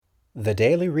The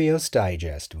Daily Rios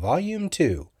Digest, Volume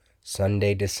 2,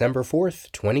 Sunday, December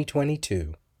 4th,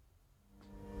 2022.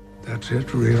 That's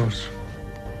it, Rios.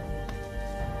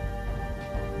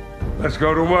 Let's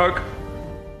go to work.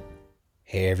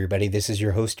 Hey everybody, this is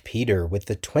your host Peter with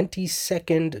the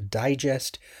 22nd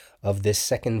digest of this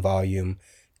second volume,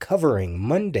 covering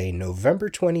Monday, November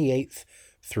 28th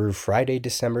through Friday,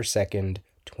 December 2nd,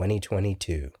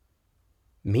 2022.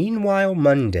 Meanwhile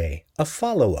Monday, a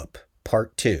follow-up,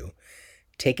 Part 2.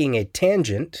 Taking a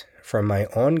tangent from my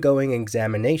ongoing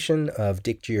examination of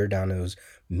Dick Giordano's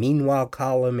Meanwhile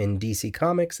column in DC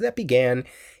Comics that began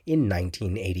in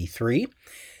 1983,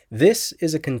 this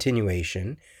is a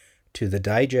continuation to the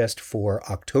digest for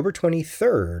October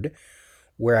 23rd,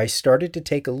 where I started to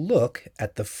take a look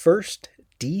at the first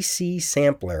DC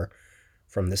sampler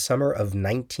from the summer of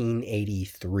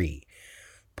 1983.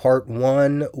 Part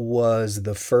 1 was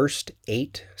the first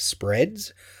 8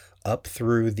 spreads, up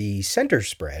through the center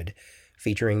spread,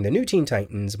 featuring the New Teen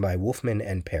Titans by Wolfman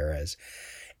and Perez.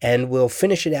 And we'll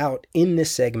finish it out in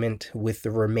this segment with the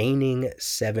remaining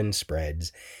 7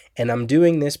 spreads. And I'm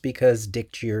doing this because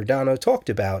Dick Giordano talked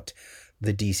about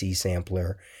the DC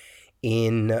sampler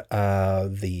in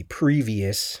the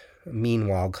previous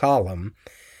Meanwhile column.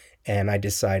 And I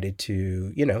decided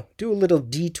to, do a little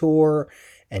detour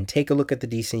and take a look at the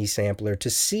DC sampler to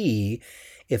see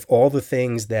if all the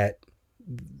things that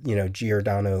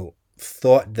Giordano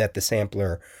thought that the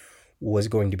sampler was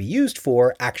going to be used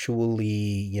for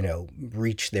actually,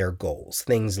 reach their goals.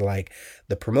 Things like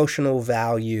the promotional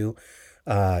value,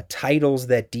 titles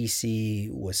that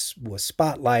DC was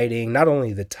spotlighting, not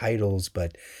only the titles,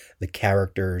 but the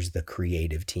characters, the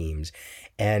creative teams,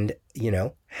 and,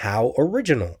 how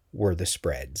original were the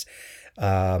spreads.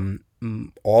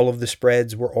 All of the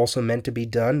spreads were also meant to be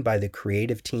done by the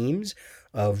creative teams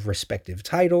of respective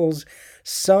titles.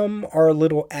 Some are a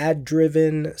little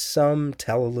ad-driven, some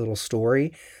tell a little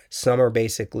story, some are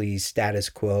basically status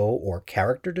quo or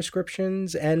character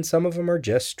descriptions, and some of them are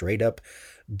just straight-up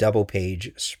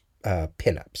double-page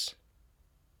pinups.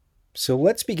 So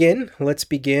let's begin. Let's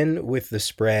begin with the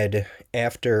spread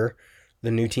after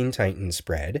the New Teen Titans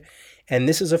spread, and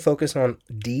this is a focus on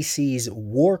DC's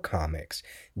war comics,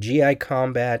 G.I.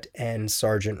 Combat and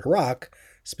Sergeant Rock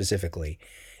specifically.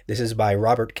 This is by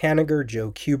Robert Kanigher,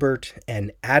 Joe Kubert,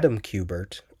 and Adam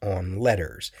Kubert on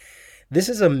letters. This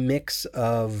is a mix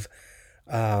of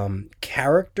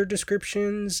character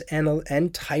descriptions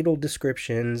and title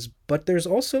descriptions, but there's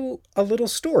also a little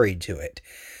story to it.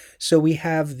 So we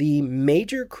have the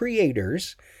major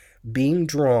creators being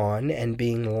drawn and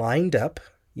being lined up,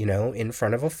 in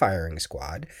front of a firing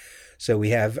squad. So we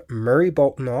have Murray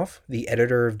Boltinoff, the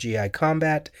editor of G.I.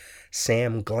 Combat,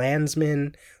 Sam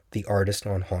Glanzman, the artist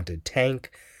on Haunted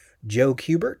Tank, Joe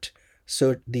Kubert,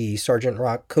 so the Sergeant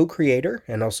Rock co-creator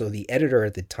and also the editor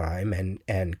at the time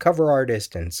and cover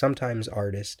artist and sometimes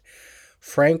artist,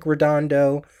 Frank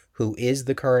Redondo, who is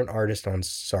the current artist on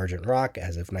Sergeant Rock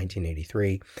as of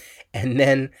 1983, and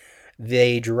then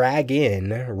they drag in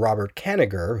Robert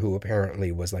Kanigher, who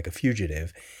apparently was like a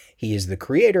fugitive. He is the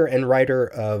creator and writer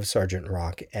of Sergeant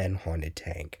Rock and Haunted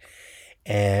Tank.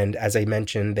 And as I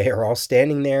mentioned, they are all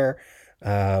standing there,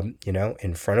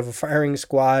 in front of a firing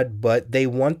squad, but they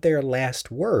want their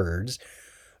last words,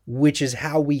 which is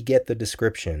how we get the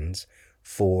descriptions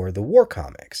for the war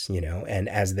comics, and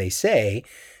as they say,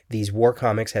 these war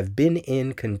comics have been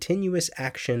in continuous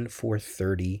action for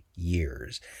 30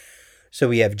 years. So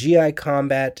we have G.I.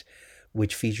 Combat,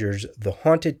 which features the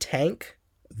Haunted Tank,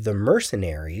 the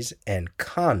Mercenaries, and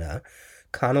Kana.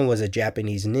 Kana was a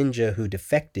Japanese ninja who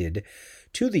defected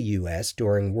to the U.S.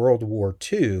 during World War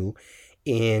II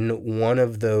in one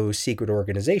of those secret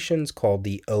organizations called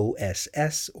the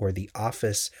OSS, or the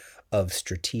Office of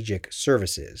Strategic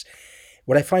Services.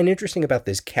 What I find interesting about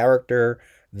this character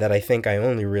that I think I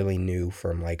only really knew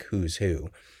from like Who's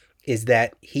Who is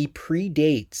that he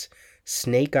predates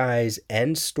Snake Eyes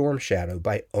and Storm Shadow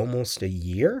by almost a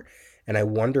year, and I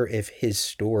wonder if his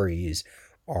stories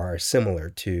are similar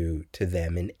to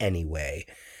them in any way.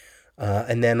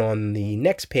 And then on the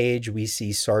next page, we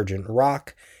see Sergeant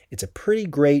Rock. It's a pretty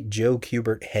great Joe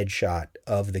Kubert headshot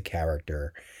of the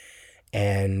character.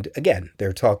 And again, they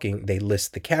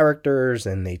list the characters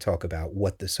and they talk about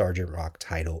what the Sergeant Rock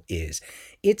title is.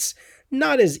 It's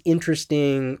not as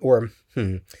interesting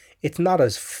it's not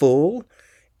as full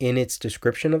in its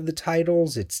description of the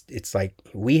titles. It's like,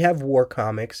 we have war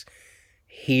comics,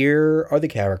 here are the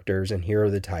characters and here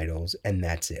are the titles, and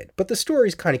that's it. But the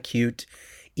story's kind of cute.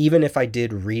 Even if I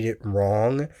did read it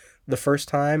wrong the first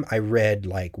time, I read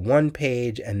like one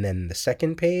page and then the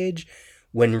second page,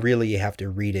 when really you have to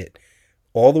read it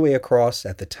all the way across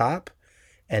at the top,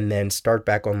 and then start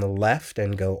back on the left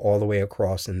and go all the way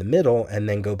across in the middle, and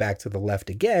then go back to the left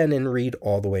again and read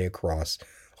all the way across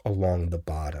along the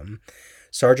bottom.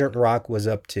 Sergeant Rock was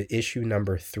up to issue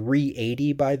number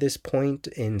 380 by this point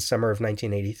in summer of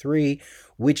 1983,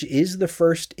 which is the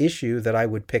first issue that I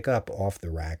would pick up off the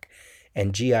rack.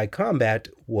 And GI Combat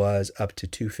was up to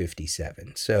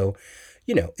 257. So,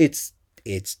 it's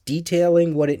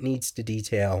detailing what it needs to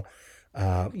detail.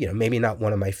 Maybe not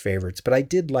one of my favorites, but I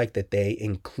did like that they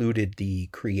included the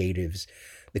creative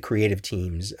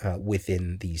teams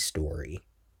within the story.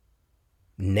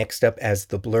 Next up, as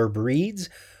the blurb reads,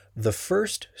 the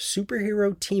first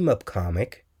superhero team-up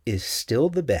comic is still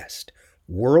the best.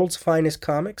 World's Finest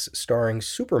Comics starring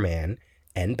Superman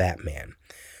and Batman.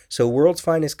 So World's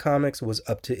Finest Comics was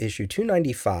up to issue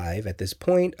 295 at this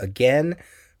point. Again,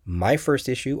 my first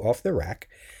issue off the rack.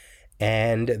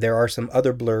 And there are some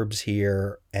other blurbs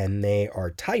here, and they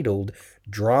are titled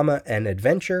Drama and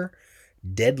Adventure,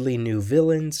 Deadly New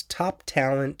Villains, Top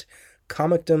Talent,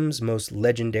 Comicdom's Most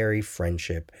Legendary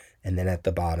Friendship, and then at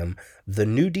the bottom, The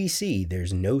New DC,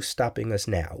 There's No Stopping Us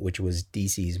Now, which was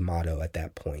DC's motto at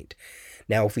that point.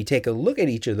 Now, if we take a look at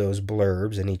each of those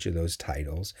blurbs and each of those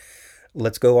titles,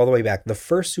 let's go all the way back. The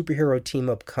first superhero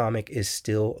team-up comic is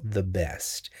still the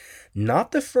best.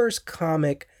 Not the first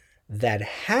comic that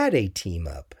had a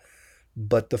team-up,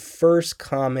 but the first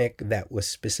comic that was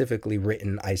specifically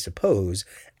written, I suppose,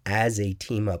 as a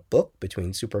team-up book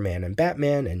between Superman and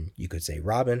Batman, and you could say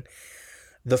Robin.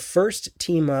 The first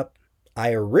team-up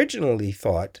I originally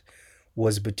thought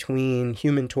was between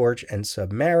Human Torch and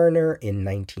Submariner in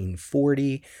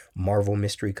 1940, Marvel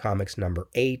Mystery Comics number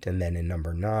 8, and then in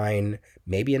number 9,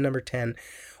 maybe in number 10.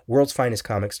 World's Finest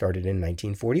Comics started in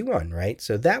 1941, right?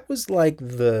 So that was like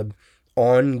the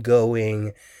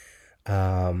ongoing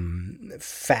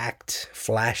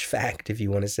flash fact, if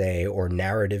you want to say, or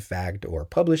narrative fact, or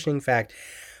publishing fact.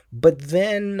 But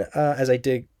then, as I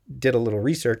did a little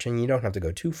research, and you don't have to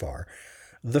go too far,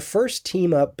 the first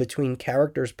team up between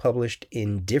characters published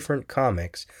in different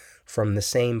comics from the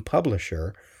same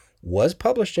publisher was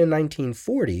published in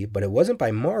 1940, but it wasn't by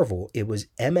Marvel. It was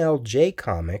MLJ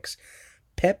Comics,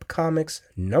 Pep Comics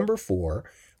number 4,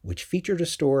 which featured a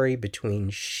story between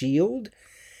S.H.I.E.L.D.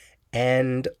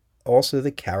 and also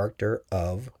the character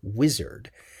of Wizard.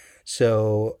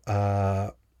 So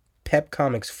Pep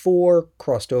Comics 4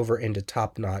 crossed over into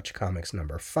Top Notch Comics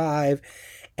number 5,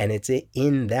 and it's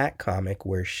in that comic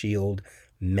where S.H.I.E.L.D.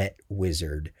 met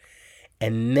Wizard.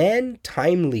 And then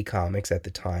Timely Comics at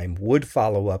the time would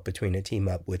follow up between a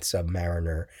team-up with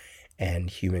Submariner and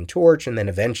Human Torch, and then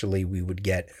eventually we would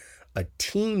get a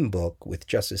team book with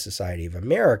Justice Society of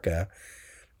America,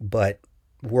 but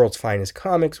World's Finest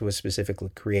Comics was specifically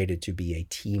created to be a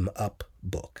team-up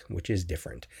book, which is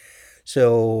different.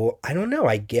 So, I don't know,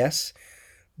 I guess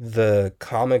the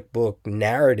comic book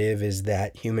narrative is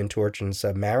that Human Torch and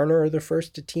Submariner are the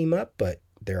first to team up, but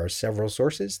there are several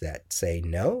sources that say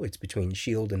no, it's between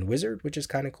S.H.I.E.L.D. and Wizard, which is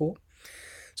kind of cool.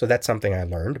 So that's something I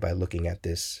learned by looking at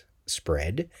this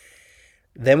spread.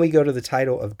 Then we go to the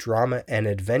title of Drama and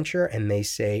Adventure, and they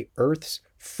say Earth's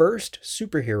first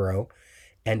superhero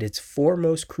and its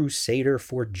foremost crusader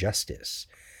for justice.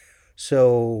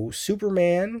 So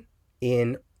Superman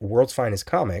in World's Finest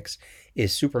Comics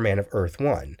is Superman of Earth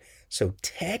 1. So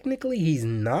technically he's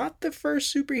not the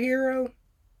first superhero.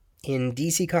 In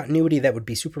DC continuity, that would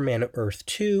be Superman of Earth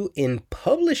 2. In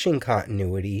publishing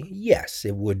continuity, yes,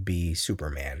 it would be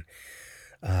Superman.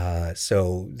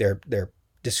 So they're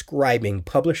describing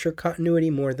publisher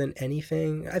continuity more than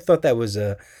anything. I thought that was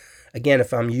again,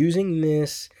 if I'm using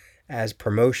this as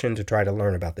promotion to try to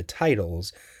learn about the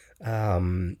titles,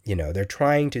 they're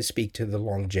trying to speak to the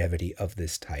longevity of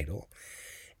this title.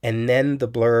 And then the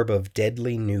blurb of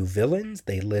Deadly New Villains,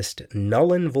 they list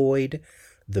Null and Void,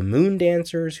 the Moon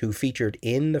Dancers, who featured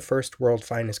in the first World's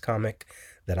Finest comic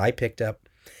that I picked up,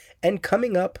 and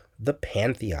coming up, the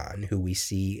Pantheon, who we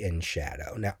see in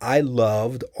Shadow. Now, I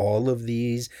loved all of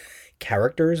these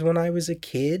characters when I was a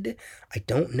kid. I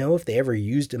don't know if they ever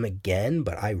used them again,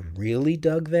 but I really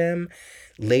dug them.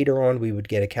 Later on, we would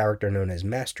get a character known as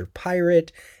Master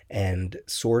Pirate and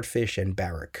Swordfish and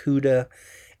Barracuda.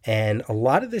 And a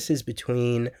lot of this is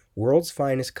between World's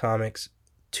Finest Comics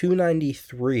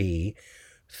 293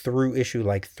 through issue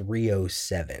like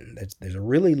 307. There's a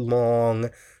really long,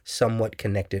 somewhat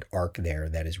connected arc there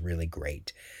that is really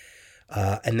great.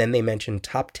 And then they mention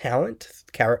top talent,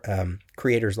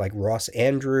 creators like Ross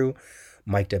Andrew,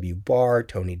 Mike W. Barr,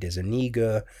 Tony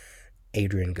DeZuniga,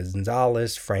 Adrian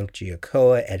Gonzalez, Frank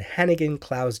Giacoa, Ed Hannigan,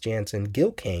 Klaus Janson,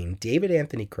 Gil Kane, David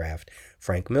Anthony Kraft,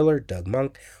 Frank Miller, Doug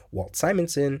Monk, Walt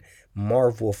Simonson,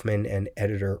 Marv Wolfman and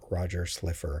editor Roger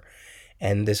Slipher.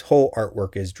 And this whole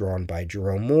artwork is drawn by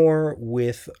Jerome Moore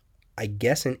with, I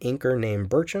guess, an inker named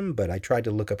Burcham, but I tried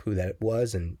to look up who that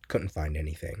was and couldn't find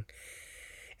anything.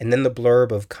 And then the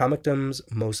blurb of Comicdom's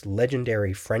most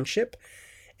legendary friendship.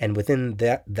 And within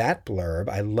that blurb,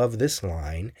 I love this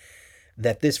line,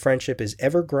 that this friendship is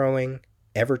ever growing,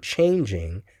 ever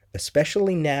changing,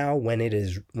 especially now when it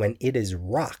is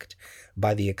rocked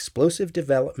by the explosive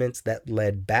developments that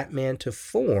led Batman to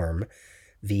form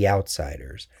the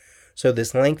Outsiders. So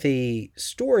this lengthy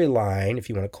storyline, if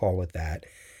you want to call it that,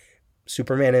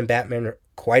 Superman and Batman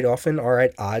quite often are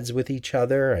at odds with each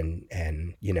other and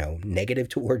negative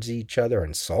towards each other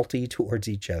and salty towards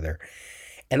each other.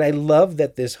 And I love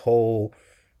that this whole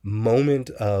moment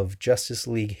of Justice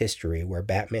League history where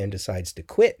Batman decides to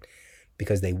quit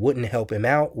because they wouldn't help him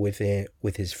out with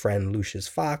his friend Lucius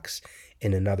Fox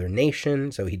in another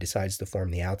nation, so he decides to form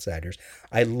the Outsiders.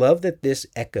 I love that this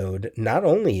echoed not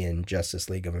only in Justice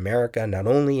League of America, not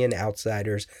only in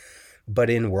Outsiders,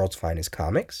 but in World's Finest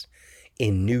Comics,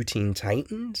 in New Teen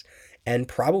Titans, and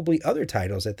probably other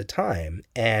titles at the time.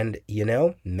 And,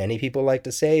 many people like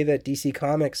to say that DC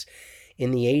Comics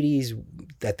in the 80s,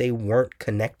 that they weren't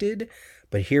connected,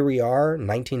 but here we are,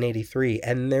 1983,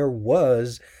 and there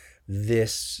was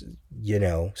this,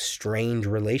 strange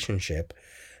relationship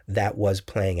that was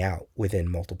playing out within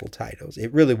multiple titles.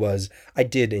 It really was. I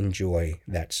did enjoy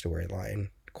that storyline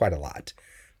quite a lot.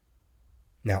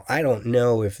 Now, I don't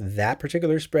know if that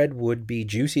particular spread would be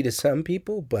juicy to some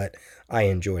people, but I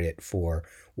enjoyed it for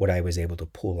what I was able to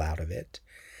pull out of it.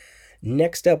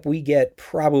 Next up, we get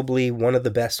probably one of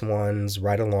the best ones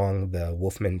right along the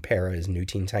Wolfman Perez New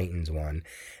Teen Titans one.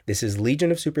 This is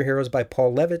Legion of Superheroes by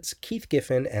Paul Levitz, Keith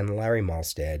Giffen, and Larry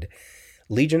Malstead.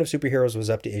 Legion of Superheroes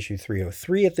was up to issue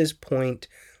 303 at this point.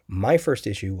 My first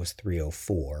issue was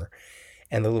 304.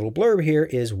 And the little blurb here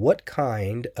is, what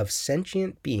kind of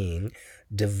sentient being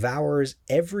devours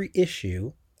every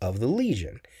issue of the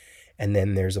Legion? And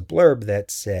then there's a blurb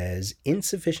that says,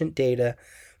 insufficient data,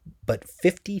 but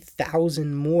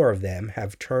 50,000 more of them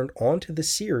have turned onto the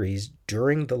series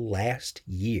during the last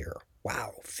year.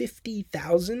 Wow,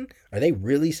 50,000? Are they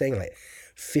really saying like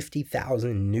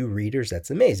 50,000 new readers? That's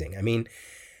amazing. I mean,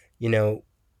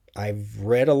 I've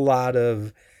read a lot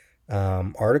of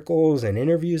articles and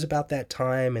interviews about that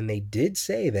time, and they did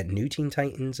say that New Teen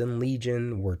Titans and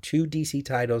Legion were two DC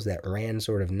titles that ran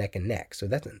sort of neck and neck. So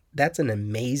that's an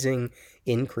amazing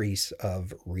increase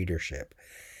of readership.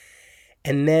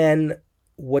 And then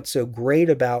what's so great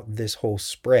about this whole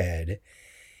spread,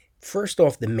 first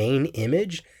off, the main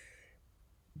image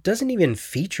doesn't even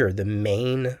feature the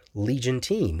main Legion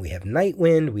team. We have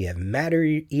Nightwind, we have Matter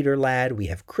Eater Lad, we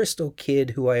have Crystal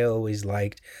Kid, who I always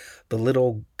liked, the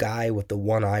little guy with the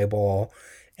one eyeball,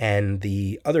 and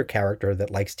the other character that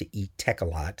likes to eat tech a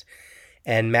lot.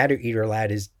 And Matter Eater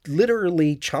Lad is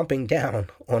literally chomping down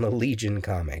on a Legion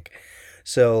comic.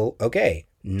 So, okay,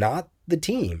 not the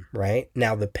team, right?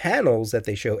 Now, the panels that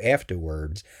they show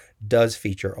afterwards does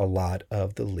feature a lot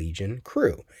of the Legion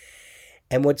crew.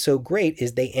 And what's so great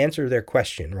is they answer their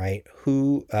question, right?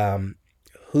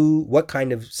 What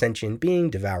kind of sentient being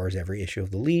devours every issue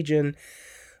of the Legion?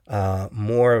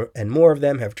 More and more of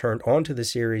them have turned onto the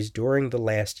series during the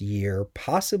last year,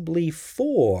 possibly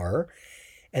 4.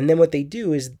 And then what they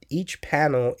do is each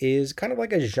panel is kind of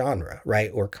like a genre,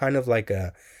 right? Or kind of like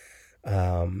a,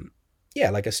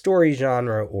 like a story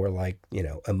genre, or like,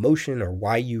 emotion, or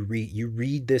why you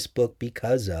read this book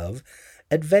because of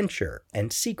adventure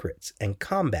and secrets and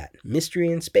combat, mystery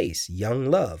and space,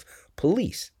 young love,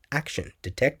 police, action,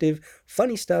 detective,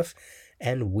 funny stuff,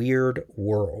 and weird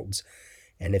worlds.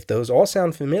 And if those all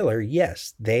sound familiar,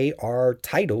 yes, they are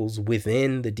titles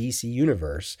within the DC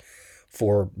universe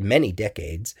for many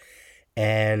decades,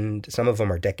 and some of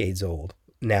them are decades old.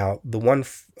 Now, the one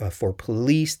for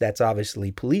police, that's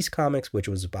obviously Police Comics, which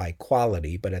was by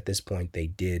Quality, but at this point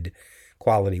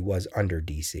Quality was under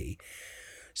DC.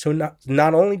 So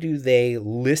not only do they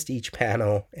list each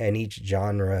panel and each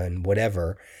genre and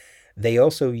whatever, they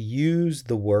also use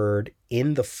the word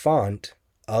in the font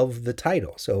of the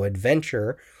title. So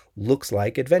Adventure looks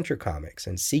like Adventure Comics,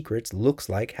 and Secrets looks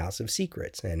like House of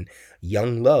Secrets, and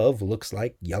Young Love looks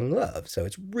like Young Love. So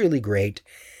it's really great.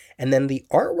 And then the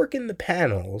artwork in the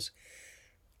panels,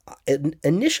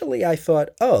 initially I thought,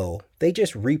 they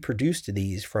just reproduced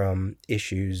these from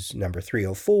issues number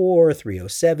 304,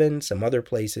 307, some other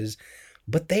places,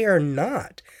 but they are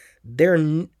not.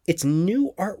 It's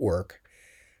new artwork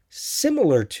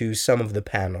similar to some of the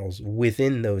panels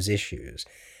within those issues.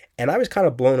 And I was kind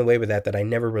of blown away with that I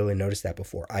never really noticed that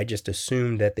before. I just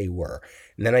assumed that they were.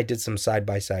 And then I did some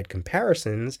side-by-side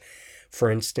comparisons.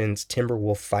 For instance,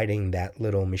 Timberwolf fighting that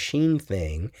little machine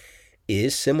thing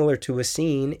is similar to a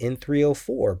scene in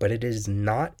 304, but it is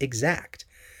not exact.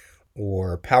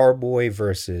 Or Power Boy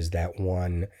versus that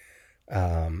one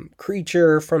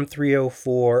creature from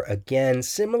 304, again,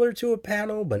 similar to a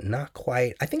panel, but not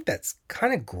quite. I think that's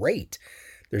kind of great.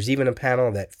 There's even a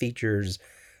panel that features,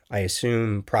 I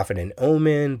assume, Prophet and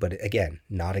Omen, but again,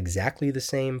 not exactly the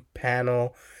same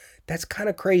panel. That's kind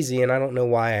of crazy, and I don't know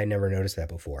why I never noticed that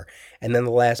before. And then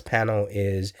the last panel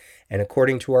is, and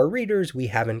according to our readers, we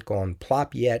haven't gone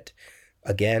plop yet.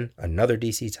 Again, another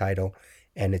DC title,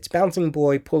 and it's Bouncing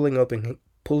Boy pulling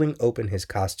open his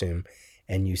costume,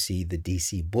 and you see the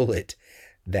DC bullet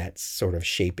that's sort of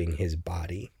shaping his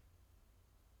body.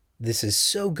 This is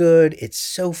so good. It's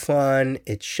so fun.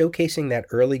 It's showcasing that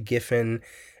early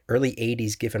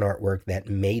 80s Giffen artwork that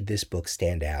made this book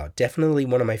stand out. Definitely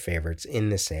one of my favorites in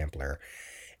the sampler.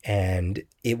 And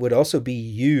it would also be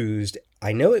used,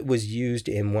 I know it was used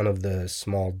in one of the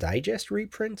small digest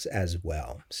reprints as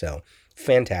well. So,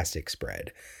 fantastic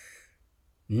spread.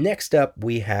 Next up,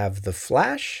 we have The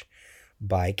Flash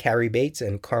by Carrie Bates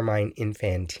and Carmine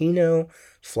Infantino.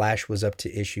 Flash was up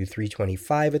to issue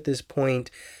 325 at this point,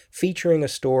 featuring a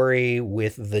story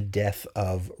with the death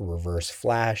of Reverse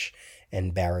Flash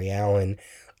and Barry Allen,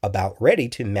 about ready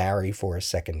to marry for a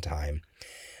second time.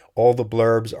 All the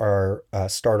blurbs are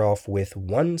start off with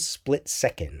 1 split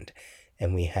second,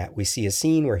 and we see a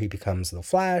scene where he becomes the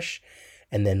Flash,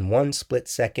 and then 1 split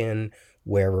second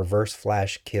where Reverse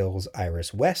Flash kills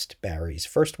Iris West, Barry's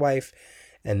first wife,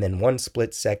 and then 1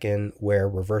 split second where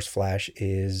Reverse Flash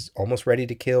is almost ready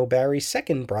to kill Barry's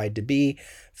second bride-to-be,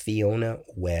 Fiona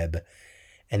Webb.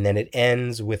 And then it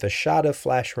ends with a shot of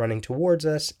Flash running towards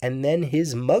us, and then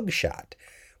his mugshot,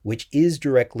 which is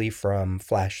directly from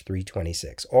Flash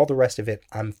 326. All the rest of it,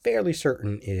 I'm fairly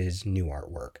certain, is new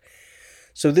artwork.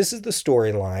 So this is the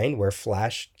storyline where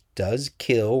Flash does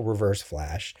kill Reverse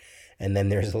Flash, and then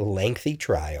there's a lengthy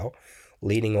trial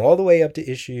leading all the way up to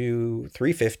issue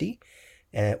 350,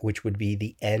 which would be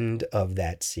the end of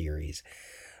that series.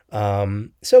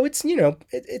 So it's,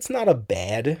 it's not a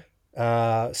bad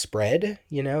spread.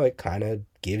 It kind of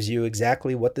gives you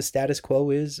exactly what the status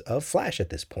quo is of Flash at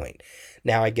this point.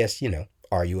 Now, I guess,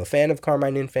 are you a fan of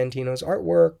Carmine Infantino's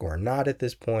artwork or not at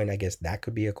this point? I guess that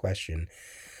could be a question.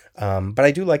 But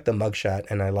I do like the mugshot,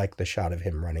 and I like the shot of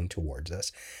him running towards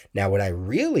us. Now, what I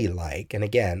really like, and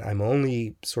again, I'm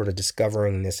only sort of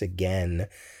discovering this again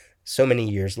so many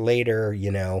years later,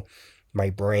 my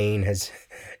brain has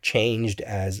changed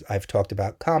as I've talked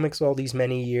about comics all these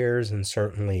many years, and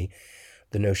certainly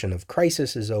the notion of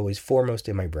crisis is always foremost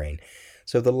in my brain.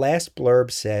 So the last blurb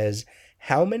says,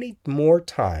 "How many more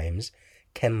times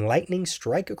can lightning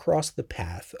strike across the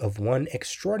path of one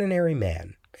extraordinary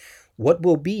man? What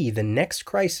will be the next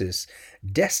crisis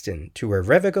destined to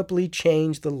irrevocably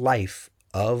change the life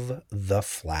of the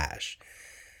Flash?"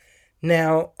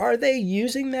 Now, are they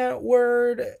using that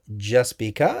word just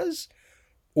because?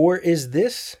 Or is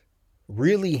this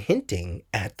really hinting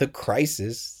at the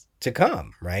crisis to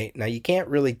come, right? Now, you can't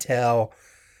really tell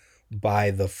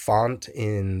by the font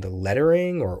in the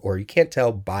lettering, or you can't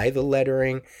tell by the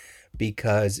lettering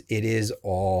because it is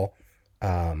all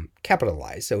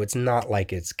capitalized. So it's not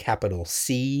like it's capital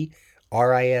C,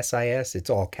 RISIS,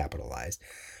 it's all capitalized.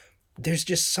 There's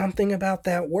just something about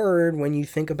that word when you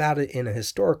think about it in a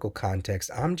historical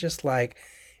context. I'm just like,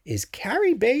 is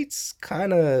Carrie Bates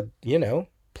kind of,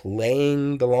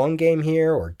 playing the long game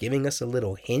here or giving us a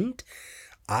little hint?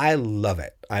 I love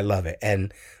it. I love it.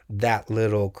 And that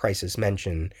little crisis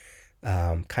mention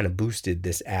kind of boosted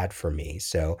this ad for me.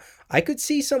 So I could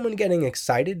see someone getting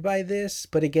excited by this,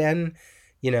 but again,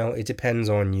 it depends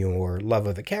on your love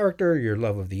of the character, your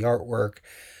love of the artwork.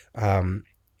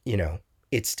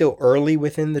 It's still early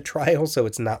within the trial, so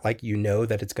it's not like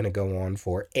that it's going to go on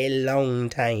for a long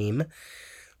time.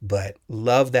 But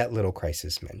love that little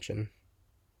crisis mention.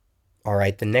 All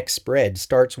right, the next spread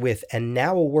starts with, "And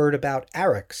now a word about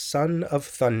Arak, Son of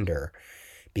Thunder."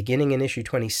 Beginning in issue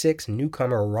 26,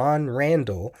 newcomer Ron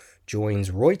Randall joins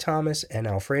Roy Thomas and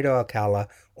Alfredo Alcala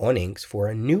on inks for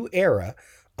a new era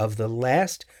of the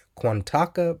last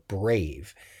Quantaka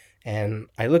Brave. And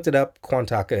I looked it up.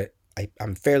 Quantaka,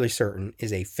 I'm fairly certain,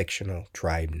 is a fictional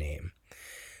tribe name.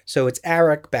 So it's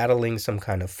Arak battling some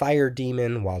kind of fire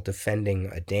demon while defending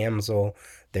a damsel.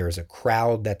 There's a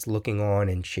crowd that's looking on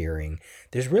and cheering.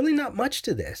 There's really not much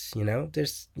to this,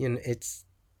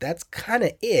 that's kind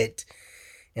of it.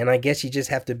 And I guess you just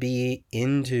have to be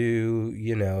into,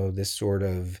 this sort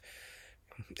of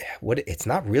it's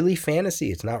not really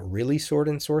fantasy. It's not really sword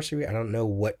and sorcery. I don't know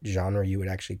what genre you would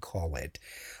actually call it.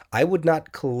 I would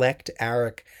not collect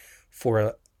Arak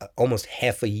for almost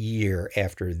half a year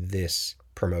after this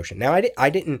promotion. Now, I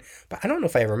didn't, but I don't know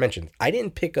if I ever mentioned, I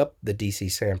didn't pick up the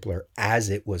DC sampler as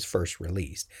it was first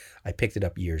released. I picked it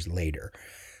up years later.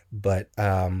 But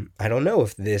I don't know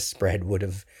if this spread would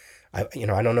have, I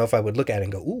don't know if I would look at it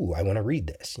and go, ooh, I want to read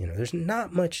this. There's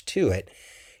not much to it.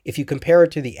 If you compare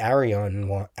it to the Arion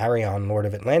Lord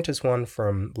of Atlantis one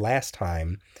from last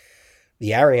time,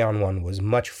 the Arion one was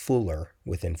much fuller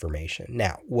with information.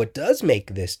 Now, what does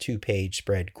make this 2-page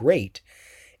spread great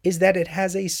is that it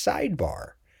has a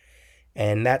sidebar.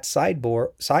 And that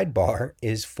sidebar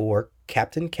is for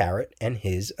Captain Carrot and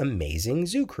his amazing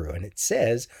zoo crew. And it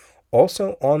says,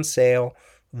 also on sale,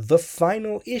 the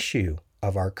final issue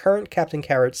of our current Captain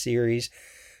Carrot series,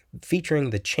 featuring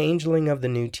the changeling of the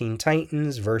new Teen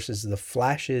Titans versus the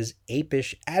Flash's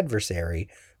apish adversary,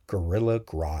 Gorilla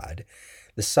Grodd.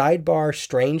 The sidebar,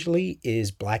 strangely,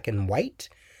 is black and white,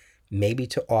 maybe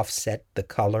to offset the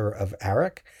color of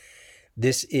Arak.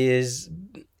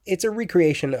 It's a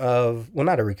recreation of, well,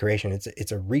 not a recreation,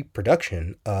 it's a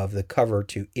reproduction of the cover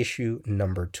to issue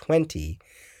number 20,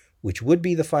 which would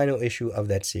be the final issue of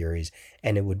that series,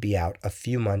 and it would be out a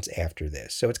few months after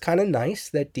this. So it's kind of nice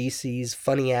that DC's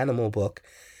Funny Animal book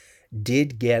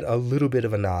did get a little bit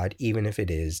of a nod, even if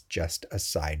it is just a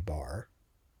sidebar.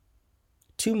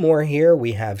 2 more here.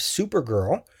 We have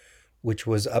Supergirl, which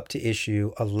was up to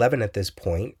issue 11 at this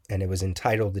point, and it was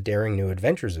entitled The Daring New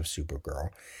Adventures of Supergirl.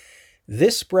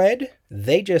 This spread,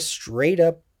 they just straight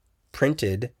up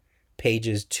printed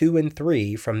pages 2 and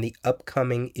 3 from the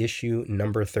upcoming issue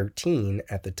number 13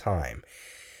 at the time.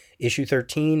 Issue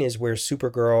 13 is where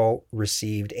Supergirl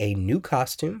received a new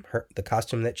costume, the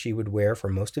costume that she would wear for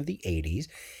most of the 80s.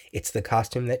 It's the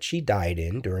costume that she died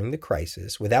in during the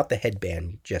crisis, without the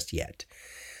headband just yet.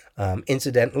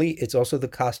 Incidentally, it's also the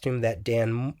costume that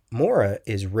Dan Mora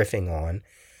is riffing on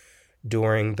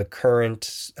during the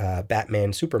current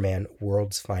Batman-Superman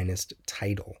World's Finest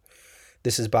title.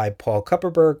 This is by Paul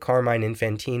Kupperberg, Carmine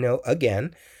Infantino,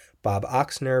 again, Bob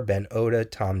Oxner, Ben Oda,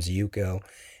 Tom Ziuko.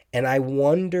 And I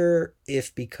wonder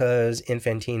if because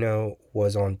Infantino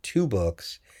was on 2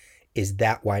 books, is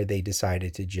that why they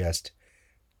decided to just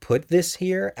put this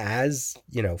here as,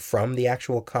 from the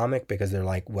actual comic? Because they're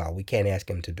like, well, we can't ask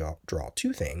him to draw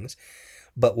 2 things.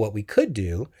 But what we could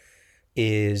do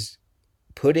is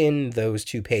put in those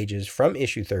 2 pages from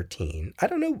issue 13. I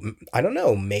don't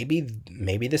know. Maybe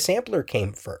the sampler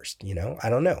came first, I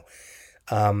don't know.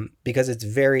 Because it's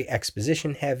very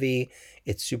exposition heavy.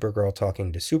 It's Supergirl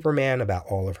talking to Superman about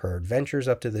all of her adventures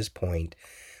up to this point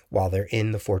while they're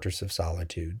in the Fortress of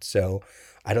Solitude. So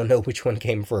I don't know which one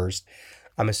came first.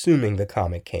 I'm assuming the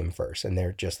comic came first, and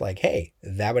they're just like, hey,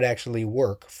 that would actually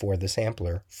work for the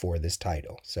sampler for this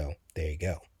title. So there you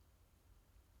go.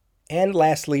 And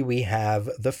lastly, we have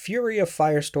The Fury of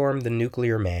Firestorm, the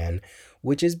Nuclear Man,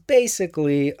 which is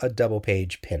basically a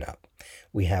double-page pinup.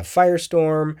 We have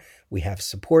Firestorm, we have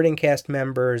supporting cast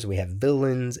members, we have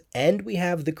villains, and we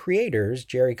have the creators,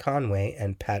 Jerry Conway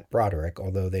and Pat Broderick,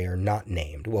 although they are not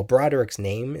named. Well, Broderick's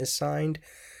name is signed,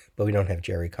 but we don't have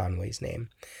Jerry Conway's name.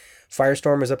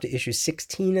 Firestorm is up to issue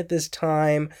 16 at this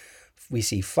time. We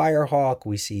see Firehawk,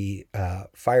 we see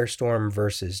Firestorm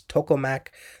versus Tokamak,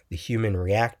 the human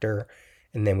reactor,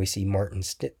 and then we see Martin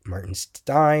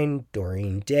Stein,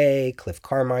 Doreen Day, Cliff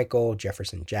Carmichael,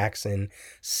 Jefferson Jackson.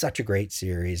 Such a great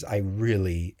series. I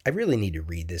really need to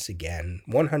read this again.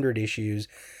 100 issues,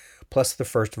 plus the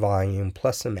first volume,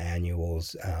 plus some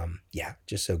annuals.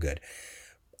 Just so good.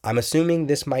 I'm assuming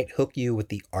this might hook you with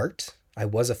the art. I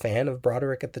was a fan of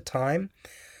Broderick at the time.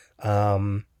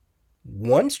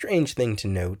 One strange thing to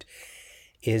note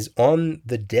is on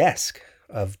the desk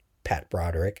of Pat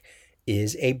Broderick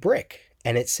is a brick,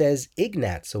 and it says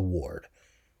Ignatz Award.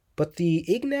 But the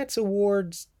Ignatz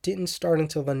Awards didn't start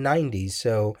until the 90s,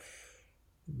 so,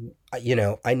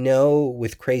 I know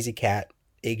with Crazy Cat,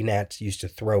 Ignatz used to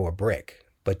throw a brick,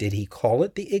 but did he call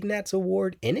it the Ignatz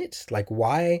Award in it? Like,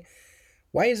 why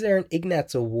is there an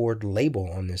Ignatz Award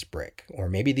label on this brick? Or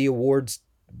maybe the awards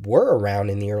were around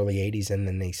in the early 80s and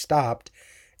then they stopped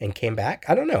and came back.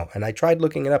 I don't know. And I tried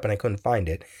looking it up and I couldn't find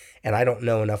it. And I don't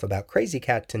know enough about Crazy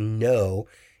Cat to know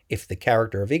if the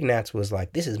character of Ignatz was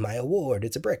like, this is my award,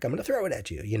 it's a brick, I'm going to throw it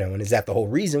at you, and is that the whole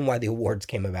reason why the awards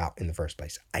came about in the first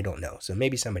place? I don't know. So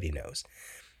maybe somebody knows.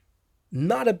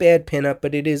 Not a bad pinup,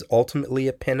 but it is ultimately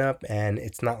a pinup, and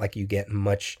it's not like you get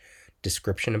much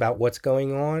description about what's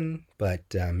going on,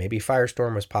 but maybe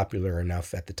Firestorm was popular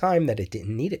enough at the time that it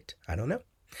didn't need it. I don't know.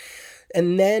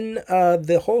 And then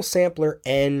the whole sampler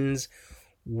ends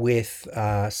with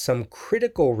some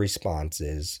critical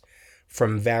responses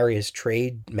from various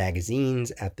trade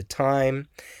magazines at the time,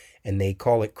 and they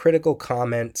call it critical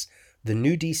comments. The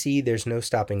new DC, there's no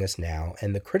stopping us now.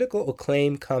 And the critical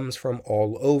acclaim comes from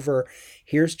all over.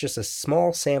 Here's just a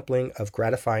small sampling of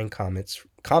gratifying comments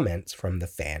from the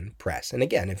fan press. And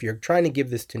again, if you're trying to give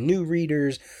this to new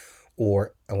readers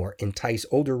or entice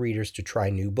older readers to try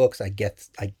new books, I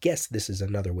guess this is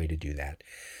another way to do that.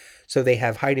 So they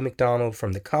have Heidi McDonald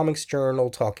from the Comics Journal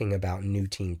talking about New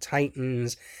Teen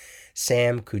Titans,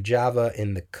 Sam Kujava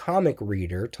in the Comic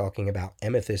Reader talking about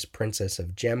Amethyst, Princess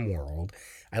of Gemworld.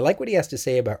 I like what he has to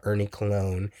say about Ernie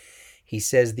Colon. He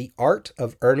says the art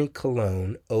of Ernie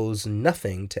Colon owes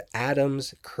nothing to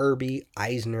Adams, Kirby,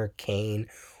 Eisner, Kane,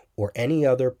 or any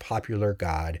other popular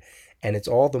god, and it's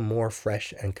all the more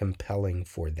fresh and compelling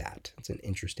for that. It's an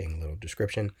interesting little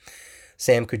description.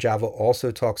 Sam Kujava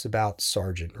also talks about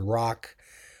Sergeant Rock.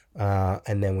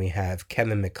 And then we have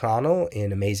Kevin McConnell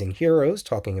in Amazing Heroes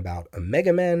talking about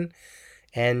Omega Men,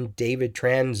 and David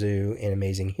Tranzu in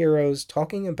Amazing Heroes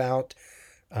talking about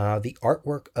the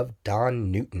artwork of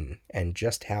Don Newton and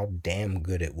just how damn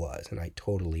good it was. And I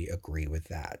totally agree with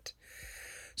that.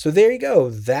 So there you go.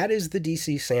 That is the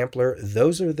DC Sampler.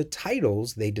 Those are the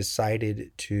titles they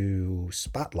decided to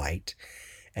spotlight.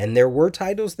 And there were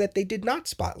titles that they did not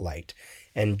spotlight.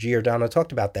 And Giordano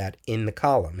talked about that in the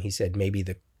column. He said maybe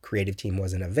the creative team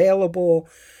wasn't available.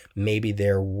 Maybe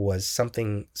there was some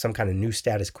kind of new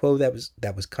status quo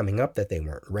that was coming up that they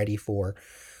weren't ready for.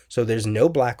 So there's no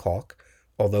Black Hawk,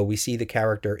 although we see the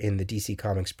character in the DC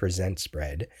Comics Present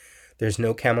spread. There's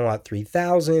no Camelot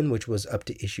 3000, which was up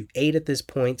to issue 8 at this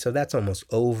point, so that's almost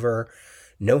over.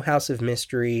 No House of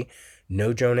Mystery,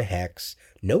 no Jonah Hex,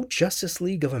 no Justice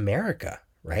League of America,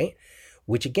 right?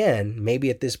 Which again,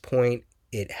 maybe at this point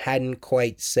it hadn't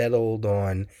quite settled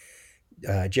on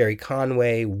Jerry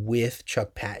Conway with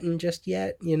Chuck Patton just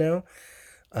yet, No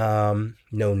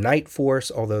Night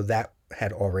Force, although that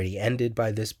had already ended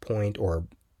by this point, or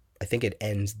I think it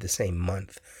ends the same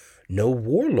month. No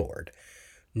Warlord.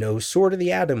 No Sword of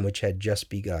the Atom, which had just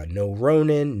begun. No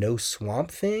Ronin, no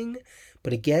Swamp Thing.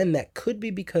 But again, that could be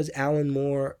because Alan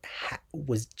Moore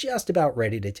was just about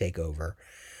ready to take over.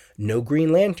 No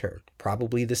Green Lantern,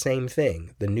 probably the same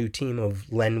thing. The new team of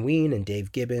Len Wein and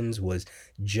Dave Gibbons was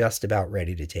just about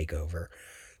ready to take over.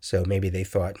 So maybe they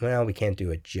thought, well, we can't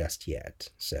do it just yet.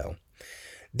 So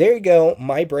there you go,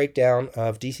 my breakdown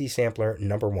of DC Sampler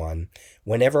number 1.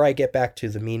 Whenever I get back to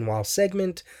the Meanwhile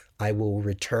segment, I will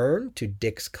return to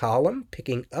Dick's column,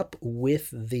 picking up with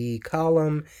the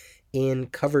column in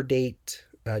cover date,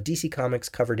 DC Comics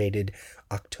cover dated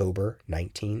October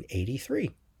 1983.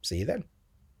 See you then.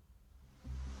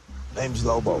 Name's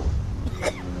Lobo.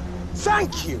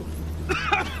 Thank you!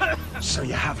 So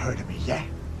you have heard of me, yeah?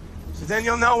 So then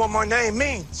you'll know what my name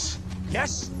means.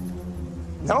 Yes?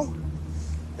 No?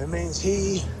 It means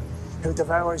he who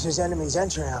devours his enemy's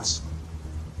entrails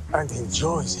and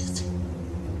enjoys it.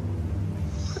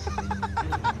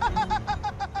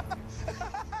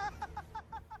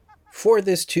 For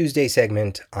this Tuesday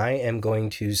segment, I am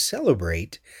going to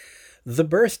celebrate the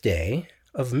birthday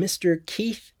of Mr.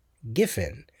 Keith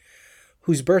Giffen,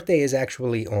 whose birthday is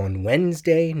actually on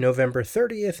Wednesday, November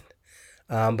 30th,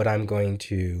 but I'm going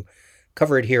to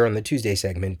cover it here on the Tuesday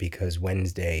segment because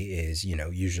Wednesday is,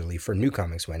 usually for New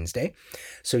Comics Wednesday.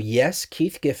 So yes,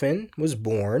 Keith Giffen was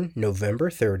born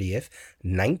November 30th,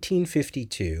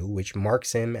 1952, which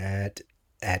marks him at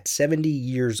 70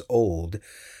 years old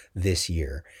this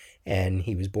year. And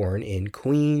he was born in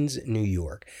Queens, New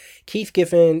York. Keith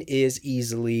Giffen is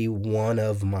easily one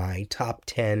of my top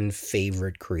 10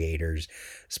 favorite creators,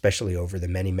 especially over the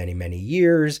many, many, many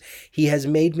years. He has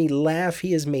made me laugh.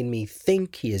 He has made me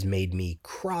think. He has made me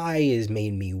cry. He has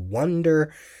made me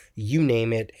wonder. You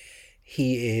name it.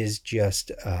 He is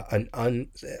just an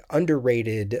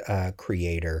underrated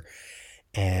creator.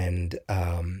 And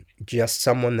just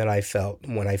someone that I felt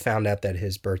when I found out that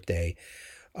his birthday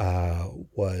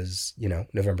was,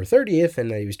 November 30th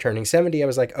and that he was turning 70, I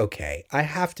was like, okay, I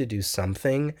have to do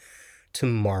something to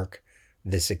mark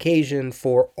this occasion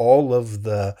for all of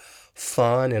the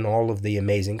fun and all of the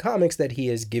amazing comics that he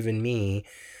has given me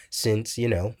since,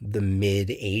 the mid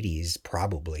 80s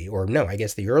probably, or no, I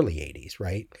guess the early 80s,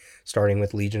 right? Starting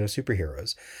with Legion of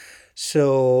Superheroes.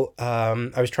 So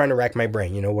I was trying to rack my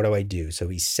brain, what do I do? So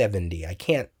he's 70.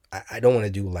 I don't want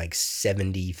to do like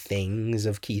 70 things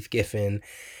of Keith Giffen,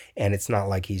 and it's not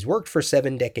like he's worked for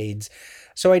 7 decades.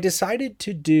 So I decided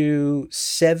to do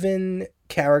 7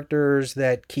 characters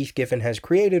that Keith Giffen has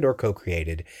created or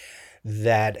co-created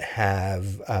that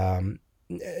have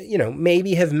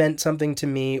maybe have meant something to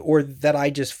me, or that I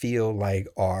just feel like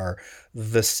are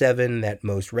the seven that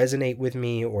most resonate with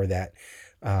me, or that,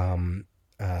 have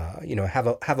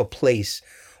a place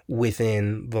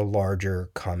within the larger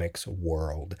comics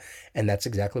world. And that's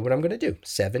exactly what I'm going to do.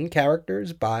 7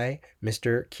 characters by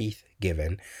Mr. Keith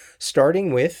Giffen,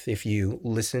 starting with, if you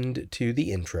listened to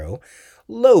the intro,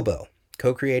 Lobo.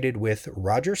 Co-created with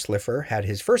Roger Slifer, had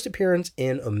his first appearance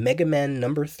in Omega Men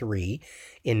number 3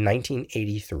 in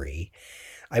 1983.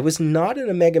 I was not an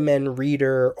Omega Men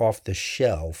reader off the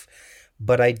shelf,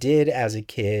 but I did as a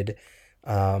kid.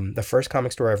 The first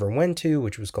comic store I ever went to,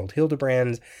 which was called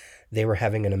Hildebrand's, they were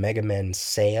having an Omega Men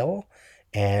sale,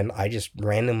 and I just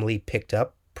randomly picked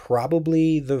up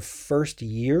probably the first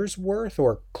year's worth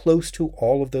or close to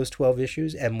all of those 12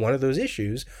 issues, and one of those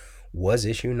issues was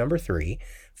issue number 3,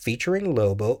 featuring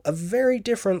Lobo, a very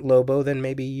different Lobo than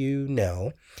maybe you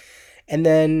know. And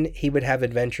then he would have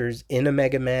adventures in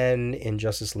Omega Men, in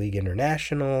Justice League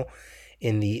International,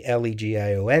 in the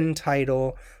Legion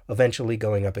title, eventually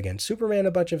going up against Superman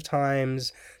a bunch of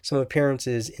times, some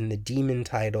appearances in the Demon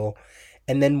title.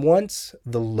 And then once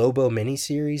the Lobo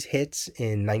miniseries hits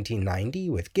in 1990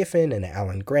 with Giffen and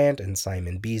Alan Grant and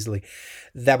Simon Beasley,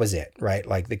 that was it, right?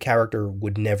 Like, the character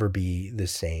would never be the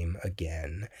same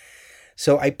again.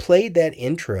 So I played that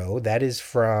intro. That is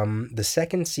from the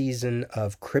second season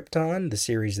of Krypton, the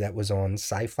series that was on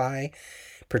Sci-Fi,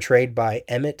 portrayed by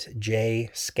Emmett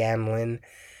J. Scanlon.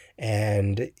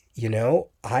 And,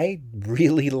 I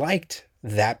really liked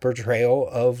that portrayal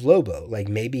of Lobo. Like,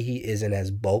 maybe he isn't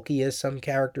as bulky as some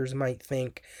characters might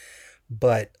think,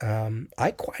 but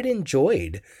I quite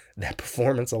enjoyed that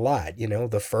performance a lot.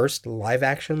 The first live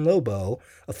action Lobo,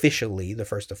 officially, the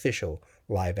first official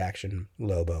live action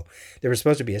Lobo. There was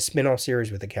supposed to be a spin-off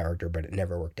series with the character, but it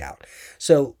never worked out.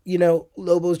 So,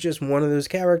 Lobo's just one of those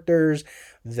characters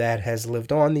that has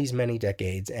lived on these many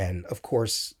decades. And of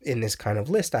course, in this kind of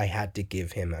list, I had to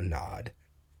give him a nod.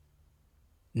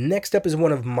 Next up is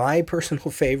one of my personal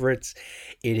favorites.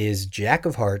 It is Jack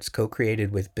of Hearts,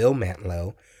 co-created with Bill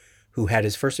Mantlo, who had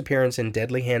his first appearance in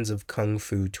Deadly Hands of Kung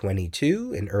Fu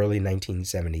 22 in early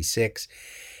 1976.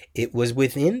 It was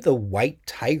within the White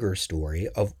Tiger story,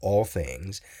 of all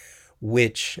things,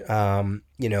 which,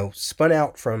 spun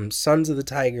out from Sons of the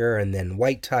Tiger and then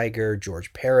White Tiger.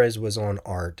 George Perez was on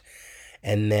art.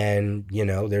 And then,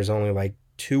 there's only like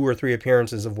 2 or 3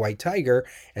 appearances of White Tiger,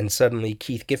 and suddenly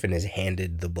Keith Giffen is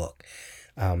handed the book.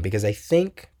 Because I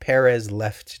think Perez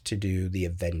left to do the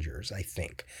Avengers, I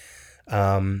think.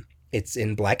 It's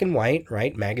in black and white,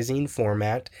 right? Magazine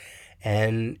format.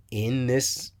 And in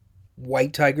this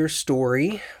White Tiger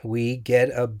story, we get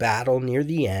a battle near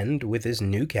the end with this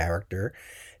new character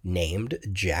named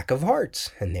Jack of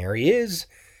Hearts. And there he is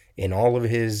in all of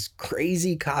his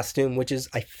crazy costume, which is,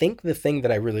 I think, the thing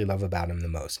that I really love about him the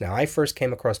most. Now, I first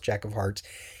came across Jack of Hearts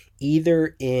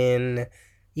either in,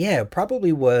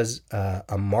 probably was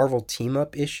a Marvel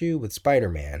team-up issue with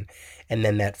Spider-Man, and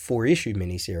then that 4-issue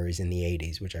miniseries in the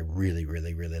 80s, which I really,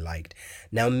 really, really liked.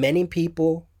 Now, many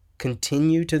people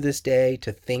continue to this day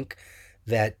to think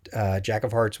that Jack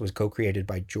of Hearts was co-created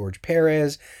by George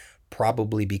Perez,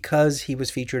 probably because he was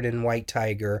featured in White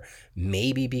Tiger,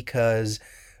 maybe because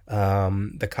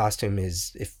the costume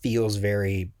it feels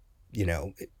very,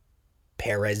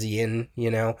 Perezian,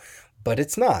 but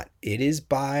it's not.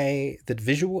 The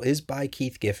visual is by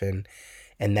Keith Giffen,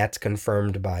 and that's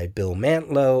confirmed by Bill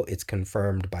Mantlo, it's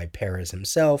confirmed by Perez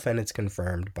himself, and it's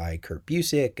confirmed by Kurt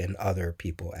Busiek and other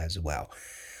people as well.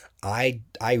 I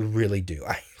really do.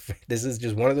 This is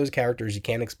just one of those characters you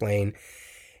can't explain.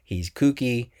 He's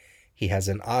kooky. He has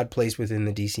an odd place within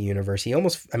the DC universe.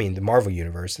 The Marvel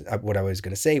universe. What I was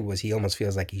going to say was he almost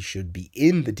feels like he should be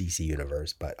in the DC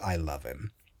universe, but I love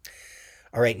him.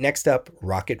 All right, next up,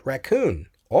 Rocket Raccoon,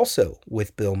 also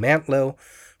with Bill Mantlo,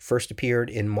 first appeared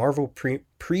in Marvel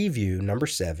Preview number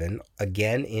 7,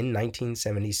 again in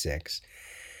 1976.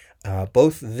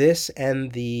 Both this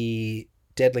and the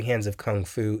Deadly Hands of Kung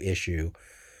Fu issue,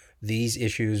 these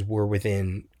issues were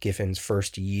within Giffen's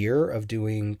first year of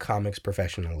doing comics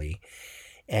professionally.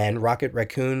 And Rocket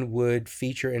Raccoon would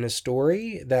feature in a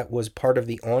story that was part of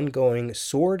the ongoing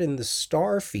Sword in the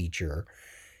Star feature.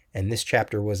 And this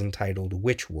chapter was entitled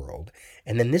Witch World.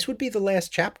 And then this would be the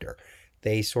last chapter.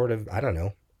 They sort of,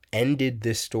 ended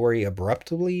this story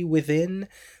abruptly within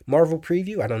Marvel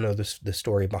Preview. I don't know the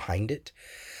story behind it.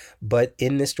 But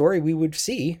in this story, we would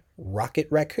see Rocket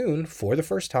Raccoon for the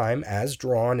first time as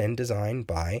drawn and designed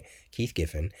by Keith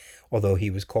Giffen, although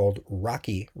he was called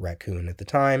Rocky Raccoon at the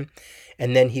time.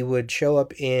 And then he would show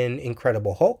up in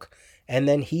Incredible Hulk And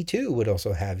then he too would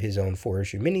also have his own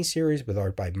 4-issue miniseries with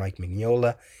art by Mike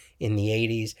Mignola in the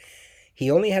 80s. He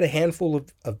only had a handful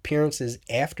of appearances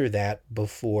after that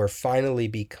before finally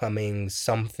becoming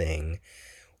something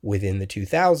within the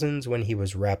 2000s when he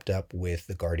was wrapped up with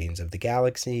the Guardians of the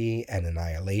Galaxy and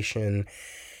Annihilation,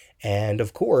 and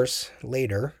of course,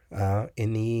 later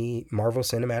in the Marvel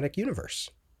Cinematic Universe.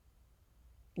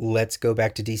 Let's go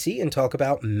back to DC and talk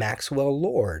about Maxwell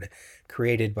Lord,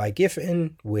 created by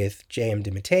Giffen with J.M.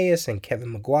 DeMatteis and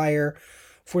Kevin Maguire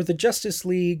for the Justice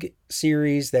League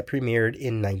series that premiered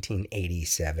in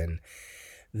 1987.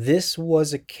 This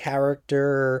was a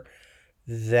character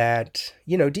that,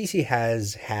 DC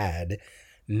has had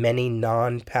many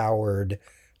non-powered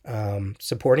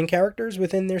supporting characters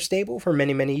within their stable for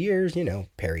many, many years.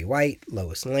 Perry White,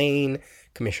 Lois Lane,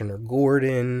 Commissioner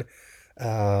Gordon,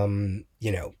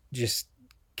 just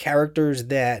characters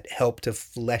that help to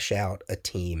flesh out a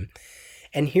team.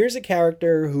 And here's a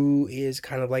character who is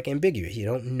kind of like ambiguous. You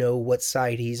don't know what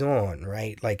side he's on,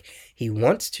 right? Like, he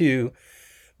wants to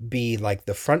be like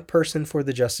the front person for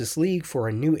the Justice League for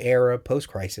a new era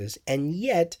post-crisis, and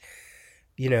yet,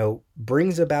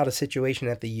 brings about a situation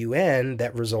at the UN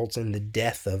that results in the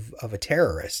death of a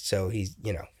terrorist. So he's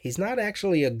not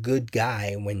actually a good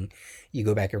guy when you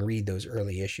go back and read those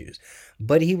early issues.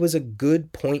 But he was a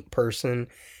good point person,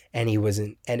 and he was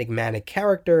an enigmatic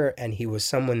character, and he was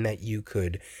someone that you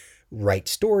could write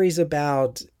stories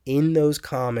about in those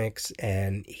comics,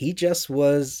 and he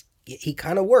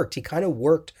kind of worked. He kind of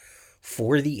worked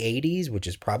for the 80s, which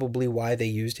is probably why they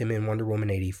used him in Wonder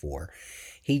Woman 84.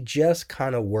 He just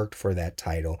kind of worked for that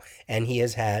title, and he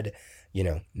has had,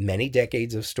 many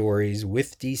decades of stories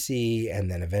with DC, and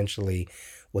then eventually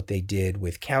what they did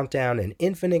with Countdown and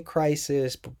Infinite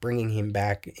Crisis, bringing him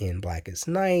back in Blackest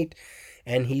Night,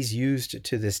 and he's used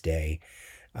to this day,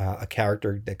 a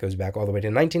character that goes back all the way to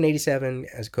 1987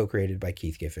 as co-created by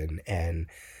Keith Giffen, and,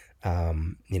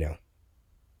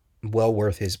 well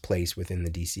worth his place within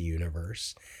the DC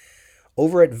universe.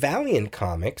 Over at Valiant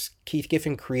Comics, Keith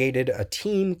Giffen created a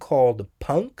team called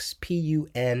Punks,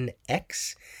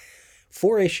 Punx.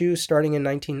 4 issues starting all in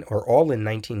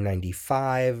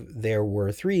 1995. There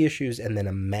were 3 issues and then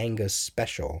a manga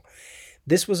special.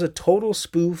 This was a total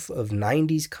spoof of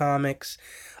 90s comics,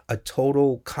 a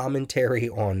total commentary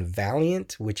on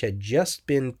Valiant, which had just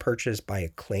been purchased by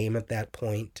Acclaim at that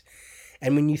point.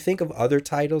 And when you think of other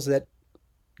titles that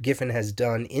Giffen has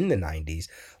done in the 90s,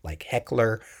 like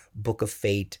Heckler, Book of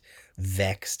Fate,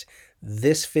 Vexed,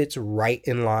 this fits right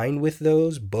in line with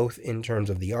those, both in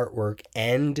terms of the artwork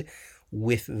and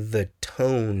with the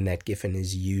tone that Giffen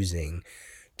is using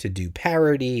to do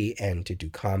parody and to do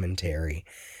commentary.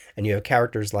 And you have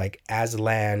characters like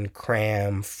Aslan,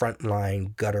 Cram,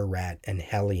 Frontline, Gutter Rat, and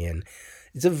Hellion.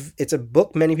 It's a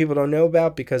book many people don't know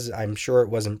about because I'm sure it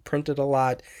wasn't printed a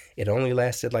lot. It only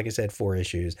lasted, like I said, 4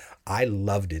 issues. I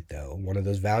loved it, though. One of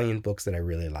those Valiant books that I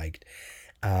really liked.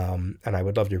 And I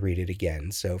would love to read it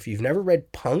again. So if you've never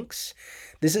read Punks,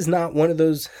 this is not one of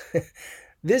those...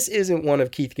 This isn't one of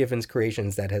Keith Giffen's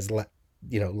creations that has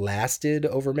lasted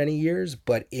over many years,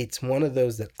 but it's one of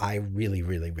those that I really,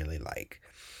 really, really like.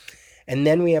 And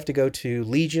then we have to go to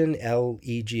Legion,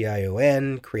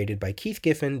 Legion, created by Keith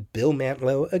Giffen, Bill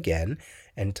Mantlo again,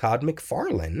 and Todd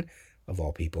McFarlane, of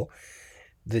all people.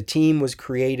 The team was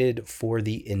created for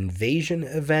the Invasion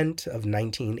event of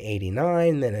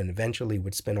 1989, then eventually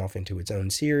would spin off into its own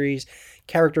series.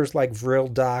 Characters like Vril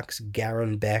Dox,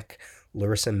 Garen Beck,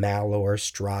 Larissa Malor,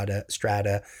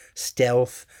 Strata,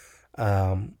 Stealth,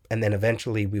 and then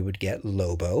eventually we would get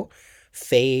Lobo,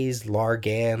 FaZe,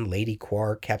 Largan, Lady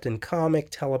Quark, Captain Comic,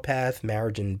 Telepath,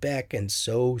 Marigin Beck, and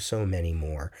so many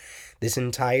more. This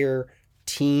entire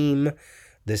team,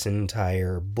 this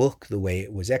entire book, the way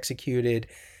it was executed,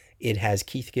 it has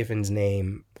Keith Giffen's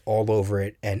name all over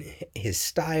it, and his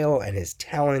style and his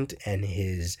talent and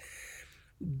his,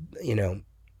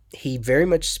 he very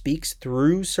much speaks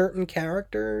through certain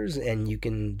characters, and you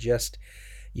can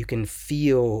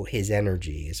feel his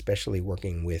energy, especially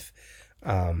working with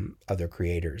other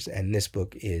creators, and this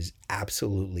book is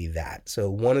absolutely that. So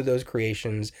one of those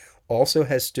creations also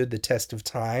has stood the test of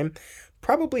time,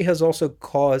 probably has also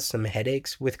caused some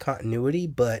headaches with continuity,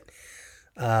 but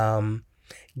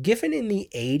Giffen in the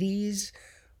 80s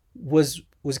was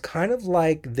kind of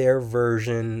like their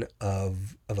version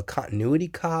of a continuity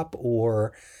cop,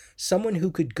 or someone who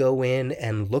could go in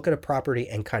and look at a property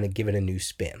and kind of give it a new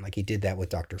spin. Like he did that with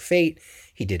Dr. Fate,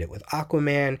 he did it with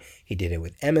Aquaman, he did it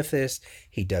with Amethyst,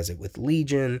 he does it with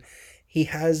Legion. He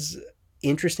has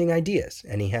interesting ideas,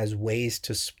 and he has ways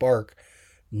to spark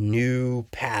new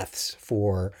paths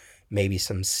for maybe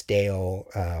some stale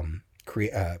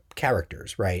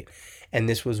characters, right? And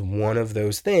this was one of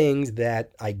those things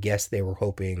that I guess they were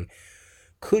hoping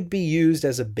could be used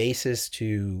as a basis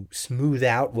to smooth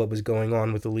out what was going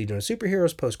on with the Legion of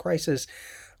Superheroes post-crisis.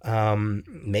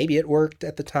 Maybe it worked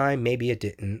at the time, maybe it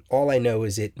didn't. All I know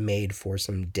is it made for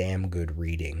some damn good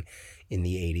reading in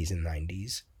the 80s and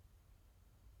 90s.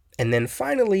 And then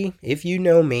finally, if you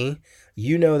know me,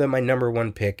 you know that my number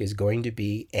one pick is going to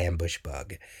be Ambush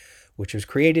Bug, which was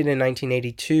created in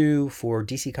 1982 for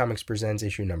DC Comics Presents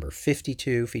issue number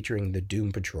 52, featuring the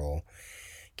Doom Patrol.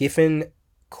 Giffen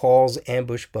calls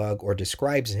Ambush Bug, or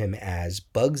describes him as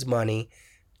Bugs Bunny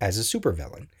as a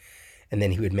supervillain. And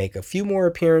then he would make a few more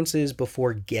appearances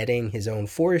before getting his own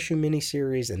 4-issue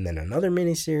miniseries, and then another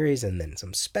miniseries, and then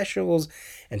some specials,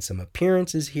 and some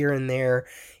appearances here and there.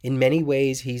 In many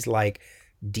ways, he's like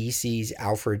DC's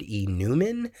Alfred E.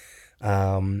 Newman.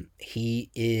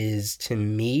 He is, to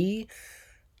me,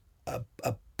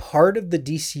 a part of the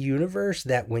DC universe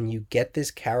that when you get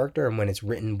this character and when it's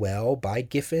written well by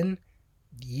Giffen,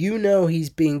 you know he's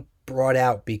being brought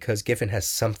out because Giffen has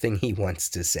something he wants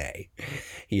to say.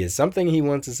 He has something he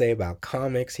wants to say about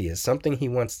comics. He has something he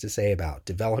wants to say about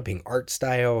developing art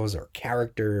styles or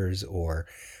characters, or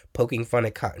poking fun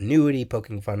at continuity,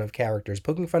 poking fun of characters,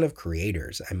 poking fun of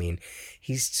creators. I mean,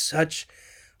 he's such,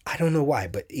 I don't know why,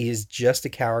 but he is just a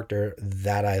character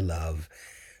that I love.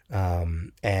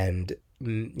 And,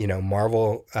 you know,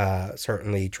 Marvel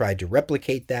certainly tried to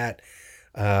replicate that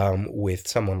with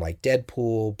someone like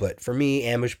Deadpool, but for me,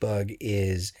 Ambush Bug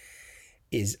is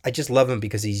I just love him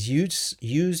because he's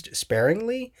used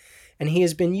sparingly, and he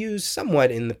has been used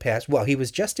somewhat in the past. Well, he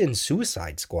was just in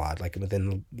Suicide Squad, like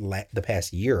within the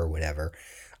past year or whatever.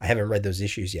 I haven't read those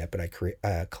issues yet, but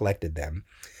I collected them.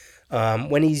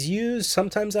 When he's used,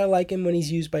 sometimes I like him when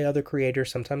he's used by other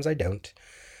creators, sometimes I don't.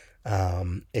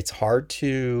 It's hard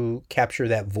to capture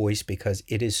that voice because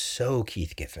it is so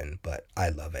Keith Giffen, but I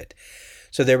love it.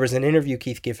 So there was an interview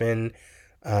Keith Giffen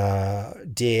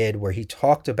did where he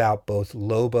talked about both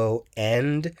Lobo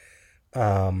and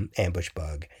Ambush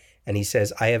Bug. And he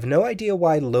says, "I have no idea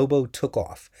why Lobo took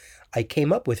off. I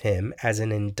came up with him as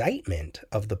an indictment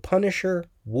of the Punisher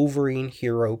Wolverine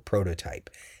hero prototype.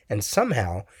 And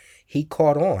somehow he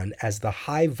caught on as the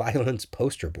high violence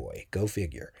poster boy. Go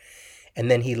figure." And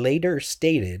then he later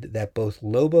stated that both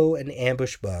Lobo and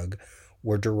Ambush Bug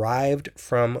were derived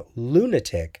from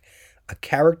Lunatic, a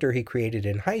character he created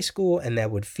in high school and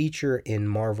that would feature in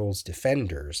Marvel's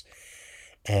Defenders.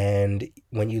 And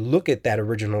when you look at that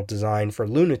original design for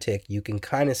Lunatic, you can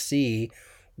kind of see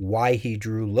why he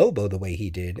drew Lobo the way he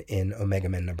did in Omega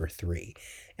Men number 3.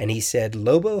 And he said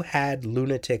Lobo had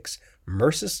Lunatic's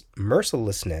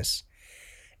mercilessness,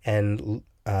 and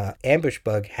Ambush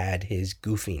Bug had his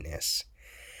goofiness.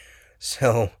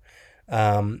 So,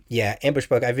 Ambush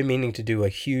Bug, I've been meaning to do a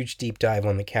huge deep dive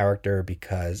on the character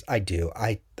because I do.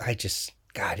 I just,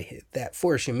 God, that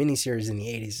 4-issue miniseries in the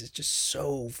 80s is just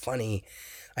so funny.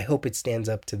 I hope it stands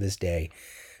up to this day.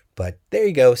 But there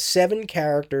you go, 7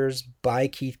 characters by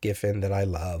Keith Giffen that I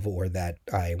love or that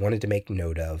I wanted to make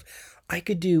note of. I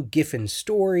could do Giffen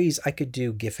stories. I could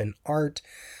do Giffen art.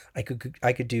 I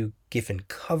could do Giffen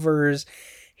covers.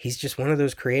 He's just one of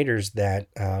those creators that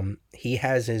he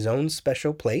has his own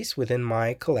special place within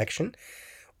my collection.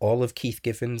 All of Keith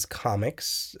Giffen's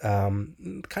comics, kind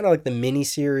of like the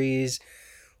miniseries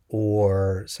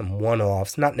or some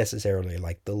one-offs, not necessarily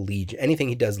like the Legion. Anything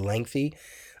he does lengthy,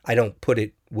 I don't put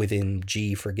it within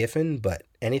G for Giffen, but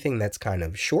anything that's kind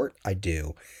of short, I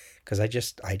do, because I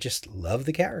just love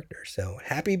the character. So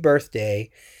happy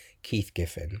birthday, Keith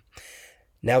Giffen.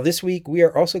 Now this week we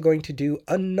are also going to do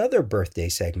another birthday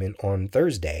segment on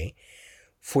Thursday.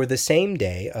 For the same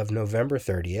day of November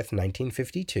 30th,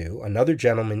 1952, another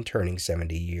gentleman turning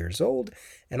 70 years old,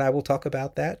 and I will talk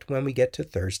about that when we get to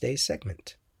Thursday's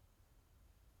segment.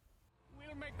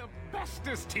 We'll make the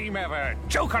bestest team ever,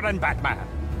 Joker and Batman.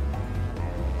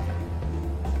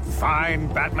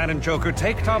 Fine, Batman and Joker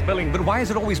take top billing, but why is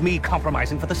it always me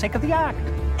compromising for the sake of the act?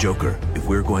 Joker, if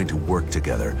we're going to work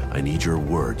together, I need your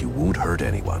word you won't hurt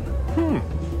anyone.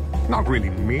 Not really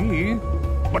me.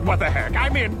 But what the heck,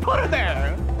 I'm in, put her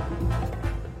there!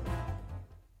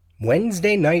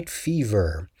 Wednesday Night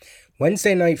Fever.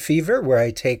 Wednesday Night Fever, where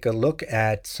I take a look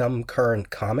at some current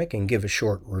comic and give a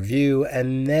short review,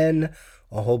 and then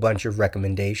a whole bunch of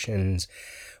recommendations.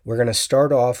 We're going to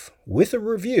start off with a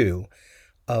review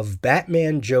of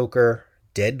Batman Joker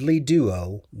Deadly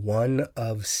Duo 1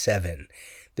 of 7.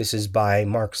 This is by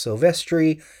Mark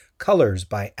Silvestri, colors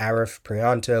by Arif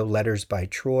Prianto, letters by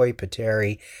Troy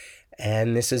Pateri,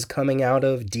 and this is coming out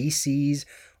of DC's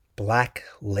Black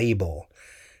Label.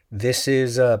 This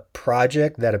is a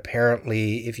project that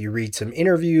apparently, if you read some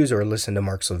interviews or listen to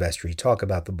Mark Silvestri talk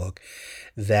about the book,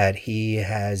 that he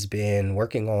has been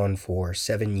working on for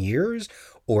 7 years,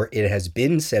 or it has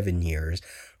been 7 years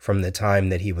from the time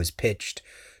that he was pitched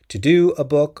to do a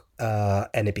book,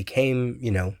 and it became,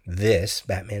 this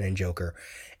Batman and Joker,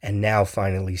 and now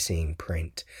finally seeing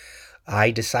print.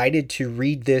 I decided to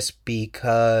read this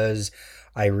because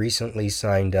I recently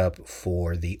signed up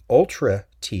for the Ultra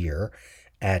tier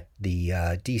at the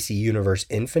DC Universe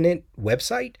Infinite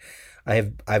website.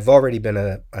 I've already been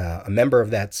a member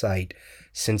of that site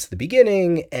since the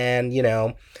beginning, and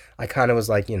I kind of was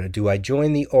like, do I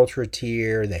join the Ultra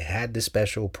tier? They had the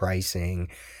special pricing,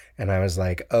 and I was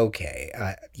like, okay,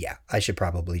 yeah, I should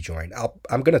probably join.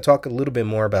 I'm going to talk a little bit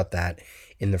more about that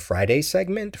in the Friday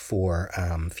segment for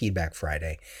Feedback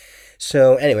Friday.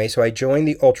 So anyway, so I joined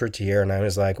the Ultra tier, and I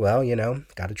was like, well,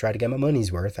 got to try to get my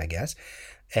money's worth, I guess.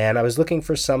 And I was looking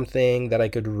for something that I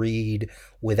could read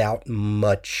without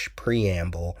much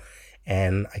preamble.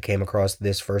 And I came across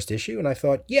this first issue, and I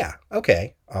thought, yeah,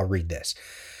 okay, I'll read this.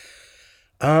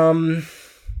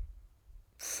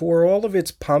 For all of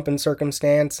its pomp and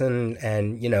circumstance, and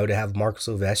to have Mark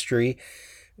Silvestri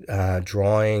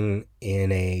drawing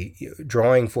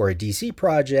for a DC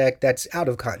project that's out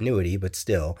of continuity, but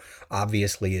still,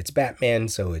 obviously it's Batman,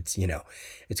 so it's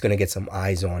it's going to get some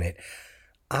eyes on it.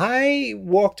 I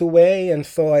walked away and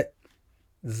thought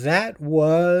that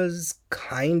was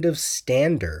kind of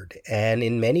standard, and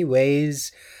in many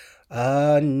ways,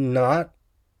 not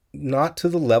to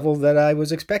the level that I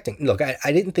was expecting. Look, I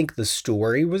didn't think the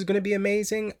story was going to be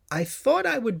amazing. I thought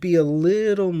I would be a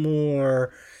little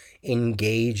more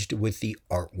engaged with the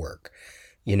artwork,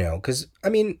 because,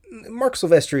 Mark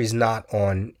Silvestri is not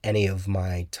on any of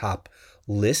my top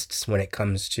lists when it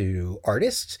comes to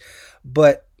artists,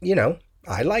 but,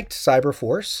 I liked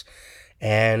Cyberforce,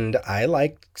 and I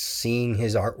liked seeing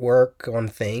his artwork on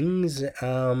things. It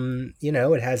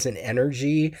has an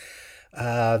energy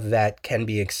that can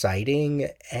be exciting,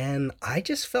 and I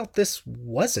just felt this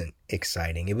wasn't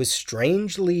exciting. It was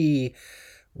strangely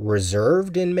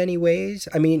reserved in many ways.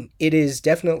 It is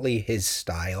definitely his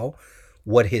style,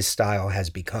 what his style has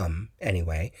become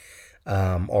anyway,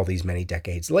 all these many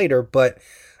decades later, but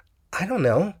I don't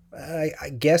know. I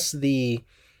guess the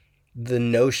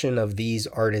notion of these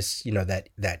artists,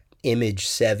 that Image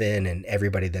 7 and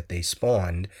everybody that they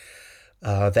spawned,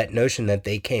 that notion that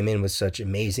they came in with such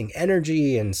amazing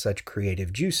energy and such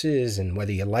creative juices, and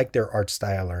whether you like their art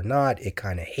style or not, it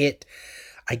kind of hit.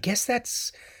 I guess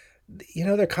that's,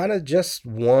 they're kind of just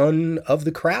one of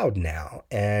the crowd now.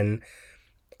 And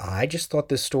I just thought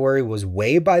this story was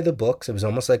way by the books. It was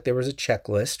almost like there was a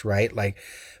checklist, right? Like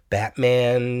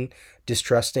Batman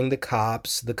distrusting the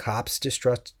cops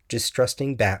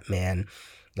distrusting Batman.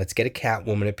 Let's get a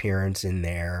Catwoman appearance in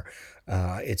there.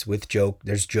 It's with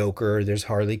there's Joker, there's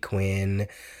Harley Quinn.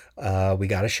 We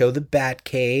got to show the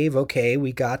Batcave. Okay,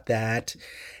 we got that.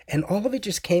 And all of it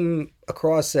just came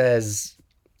across as,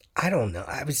 I don't know.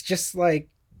 I was just like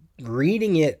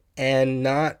reading it and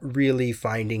not really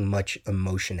finding much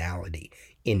emotionality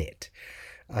in it.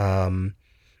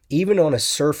 Even on a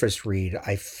surface read,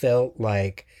 I felt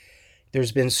like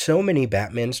there's been so many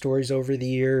Batman stories over the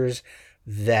years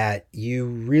that you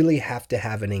really have to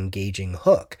have an engaging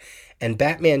hook. And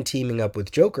Batman teaming up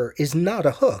with Joker is not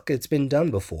a hook. It's been done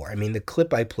before. The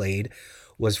clip I played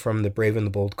was from the Brave and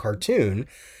the Bold cartoon,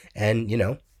 and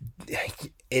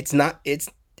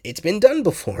it's been done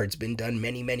before. It's been done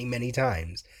many, many, many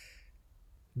times.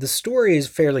 The story is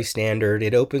fairly standard.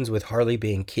 It opens with Harley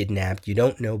being kidnapped. You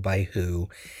don't know by who.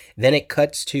 Then it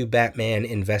cuts to Batman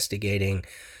investigating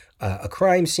a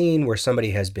crime scene where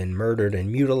somebody has been murdered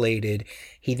and mutilated.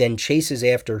 He then chases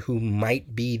after who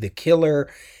might be the killer,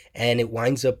 and it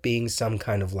winds up being some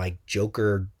kind of like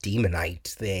Joker demonite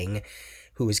thing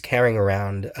who is carrying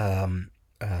around, a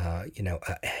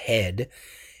head,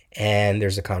 and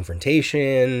there's a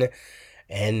confrontation.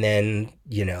 And then,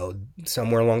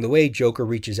 somewhere along the way, Joker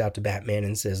reaches out to Batman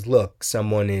and says, look,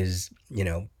 someone is,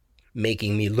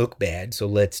 making me look bad, so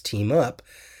let's team up.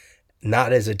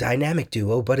 Not as a dynamic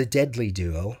duo, but a deadly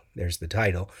duo. There's the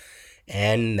title.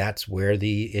 And that's where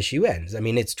the issue ends.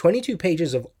 It's 22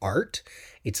 pages of art.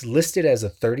 It's listed as a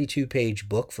 32-page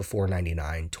book for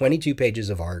 $4.99. 22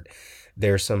 pages of art.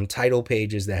 There's some title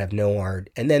pages that have no art.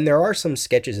 And then there are some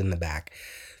sketches in the back.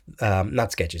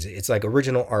 Not sketches. It's like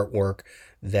original artwork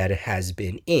that has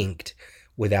been inked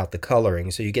without the coloring.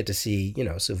 So you get to see,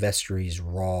 Silvestri's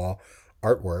raw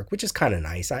artwork, which is kind of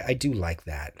nice. I do like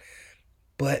that.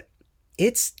 But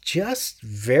it's just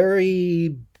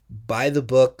very Buy the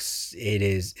books.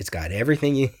 It's got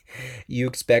everything you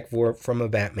expect from a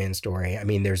Batman story. I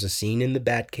mean, there's a scene in the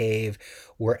Batcave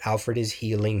where Alfred is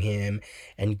healing him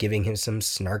and giving him some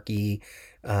snarky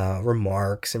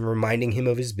remarks and reminding him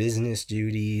of his business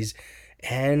duties.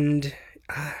 And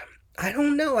I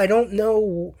don't know. I don't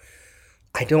know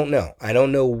what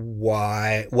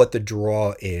the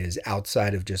draw is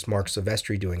outside of just Mark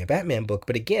Silvestri doing a Batman book.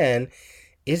 But again,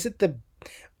 is it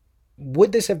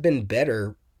would this have been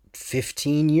better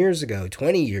 15 years ago,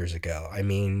 20 years ago? I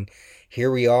mean,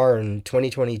 here we are in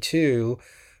 2022.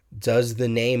 Does the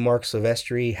name Mark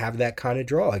Silvestri have that kind of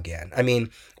draw again? I mean,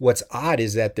 what's odd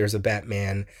is that there's a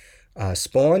Batman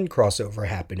Spawn crossover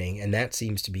happening, and that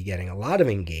seems to be getting a lot of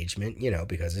engagement,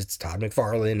 because it's Todd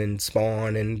McFarlane and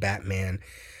Spawn and Batman.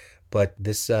 But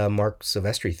this Mark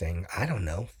Silvestri thing, I don't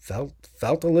know,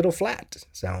 felt a little flat.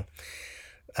 So,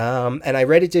 and I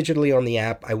read it digitally on the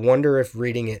app. I wonder if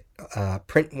reading it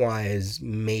print-wise,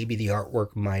 maybe the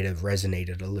artwork might have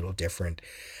resonated a little different.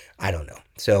 I don't know.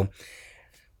 So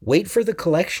wait for the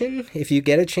collection if you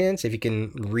get a chance, if you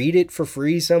can read it for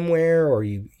free somewhere, or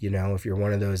if you're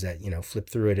one of those that, flip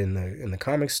through it in the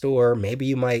comic store, maybe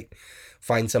you might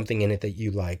find something in it that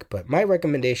you like. But my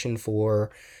recommendation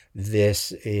for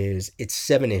this is it's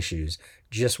 7 issues.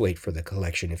 Just wait for the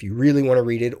collection if you really want to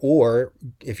read it, or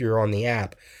if you're on the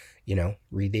app,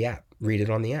 read it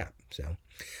on the app. So,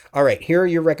 all right, here are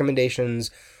your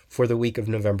recommendations for the week of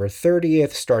November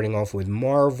 30th, starting off with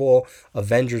Marvel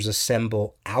Avengers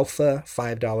Assemble Alpha,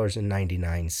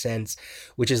 $5.99,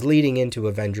 which is leading into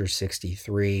Avengers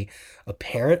 63.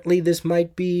 Apparently, this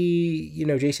might be,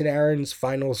 Jason Aaron's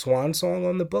final swan song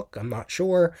on the book. I'm not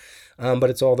sure, but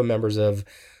it's all the members of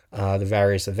the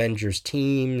various Avengers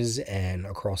teams and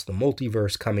across the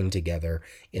multiverse coming together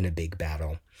in a big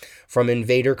battle. From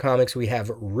Invader Comics, we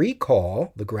have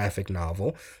Recall, the graphic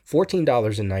novel,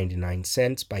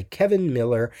 $14.99 by Kevin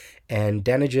Miller and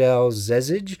Danijel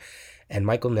Zezig and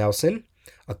Michael Nelson.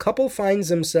 A couple finds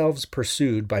themselves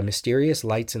pursued by mysterious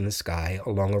lights in the sky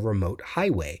along a remote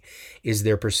highway. Is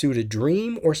their pursuit a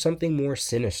dream or something more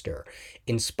sinister?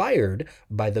 Inspired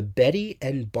by the Betty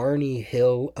and Barney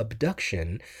Hill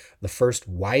abduction, the first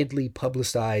widely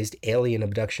publicized alien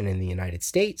abduction in the United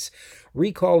States,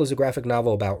 Recall is a graphic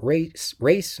novel about race,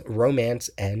 romance,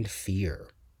 and fear.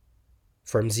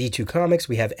 From Z2 Comics,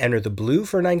 we have Enter the Blue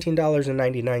for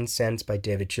 $19.99 by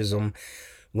David Chisholm.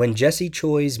 When Jesse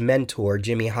Choi's mentor,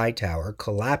 Jimmy Hightower,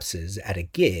 collapses at a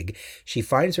gig, she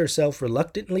finds herself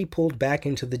reluctantly pulled back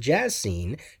into the jazz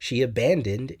scene she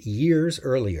abandoned years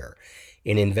earlier.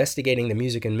 In investigating the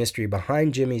music and mystery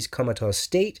behind Jimmy's comatose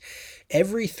state,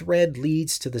 every thread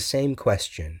leads to the same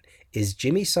question. Is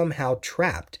Jimmy somehow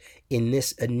trapped in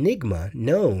this enigma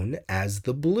known as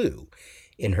the Blue?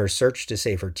 In her search to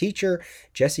save her teacher,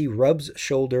 Jessie rubs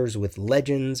shoulders with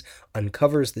legends,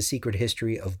 uncovers the secret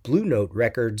history of Blue Note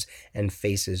records, and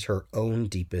faces her own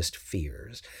deepest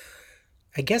fears.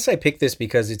 I guess I picked this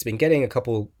because it's been getting a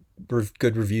couple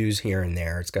good reviews here and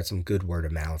there. It's got some good word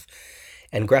of mouth.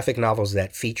 And graphic novels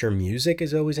that feature music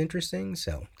is always interesting,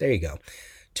 so there you go.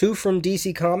 2 from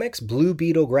DC Comics, Blue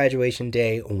Beetle Graduation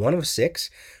Day 1 of 6,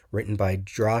 written by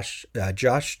Josh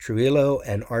Trujillo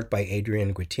and art by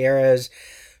Adrian Gutierrez,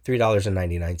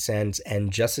 $3.99,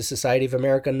 and Justice Society of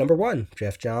America #1,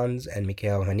 Jeff Johns and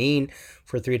Mikhail Hanin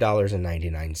for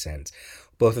 $3.99.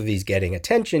 Both of these getting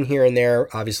attention here and there.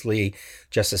 Obviously,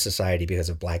 Justice Society because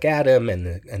of Black Adam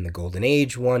and the Golden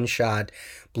Age one-shot.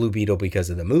 Blue Beetle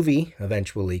because of the movie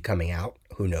eventually coming out.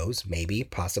 Who knows? Maybe,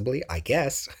 possibly, I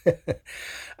guess.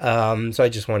 So I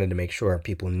just wanted to make sure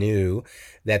people knew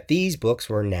that these books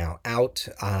were now out.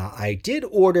 I did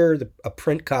order a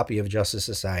print copy of Justice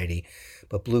Society,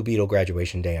 but Blue Beetle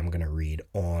Graduation Day I'm going to read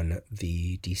on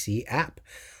the DC app.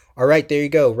 All right, there you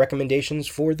go. Recommendations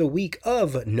for the week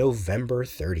of November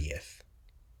 30th.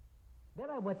 Then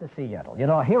I went to Seattle.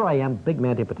 Here I am, big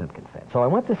Mandy Patinkin fan. So I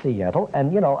went to Seattle,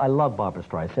 and, I love Barbra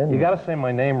Streisand. You got to say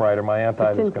my name right, or my aunt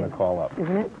is going to call up.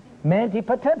 Isn't it? Mandy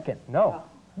Patinkin. No.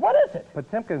 What is it?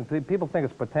 Potemkin, people think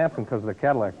it's Potemkin because of the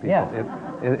Cadillac people. Yeah.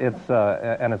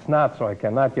 And it's not, so I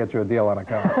cannot get you a deal on a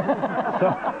car.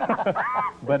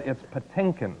 But it's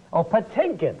Patinkin. Oh,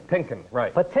 Patinkin. Tinkin,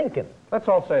 right. Patinkin. Let's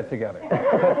all say it together.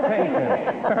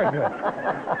 Patinkin. Very good.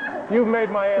 You've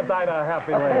made my Aunt Ida a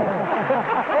happy lady.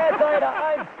 Aunt Ida,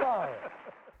 I'm sorry.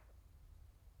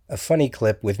 A funny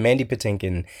clip with Mandy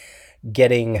Patinkin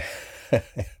getting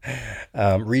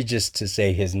Regis to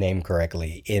say his name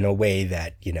correctly in a way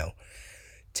that,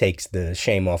 takes the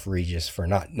shame off Regis for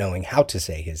not knowing how to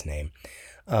say his name.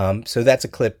 So that's a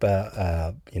clip,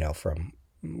 from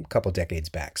a couple decades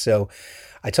back. So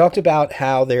I talked about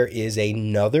how there is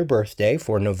another birthday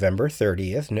for November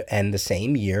 30th, and the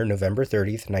same year, November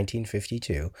 30th,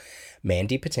 1952,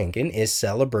 Mandy Patinkin is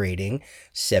celebrating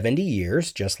 70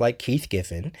 years, just like Keith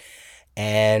Giffen,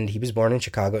 and he was born in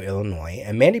Chicago, Illinois.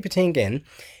 And Mandy Patinkin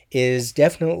is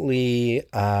definitely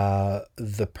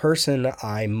the person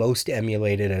I most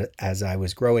emulated as I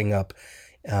was growing up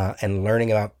and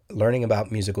learning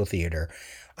about musical theater.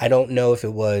 I don't know if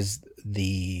it was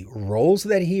the roles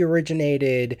that he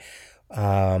originated,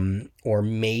 or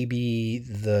maybe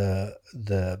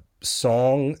the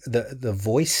song, the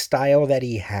voice style that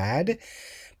he had,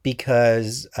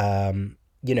 because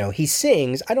he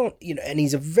sings. I don't, and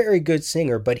he's a very good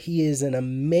singer, but he is an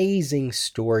amazing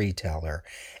storyteller,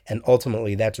 and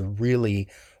ultimately, that's really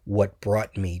what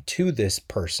brought me to this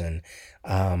person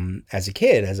as a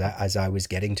kid, as I was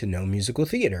getting to know musical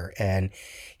theater and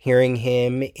hearing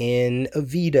him in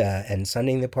Evita and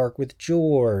Sunday in the Park with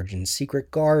George and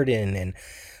Secret Garden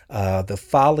and the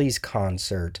Follies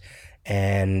concert,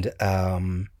 and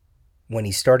when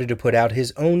he started to put out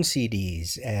his own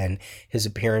CDs and his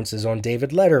appearances on David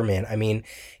Letterman. I mean,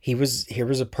 here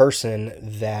was a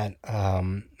person that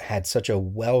had such a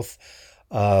wealth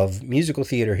of musical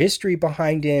theater history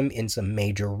behind him in some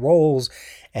major roles,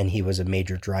 and he was a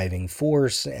major driving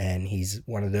force, and he's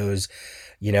one of those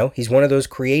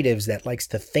creatives that likes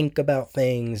to think about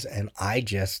things, and I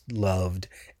just loved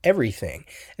everything.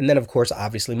 And then, of course,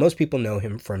 obviously, most people know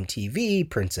him from TV,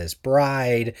 Princess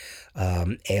Bride,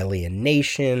 Alien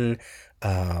Nation,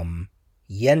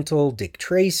 Yentl, Dick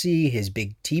Tracy, his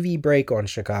big TV break on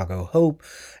Chicago Hope,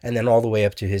 and then all the way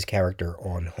up to his character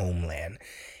on Homeland.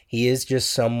 He is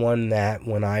just someone that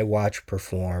when I watch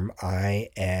perform,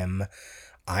 I'm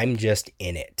just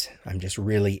in it. I'm just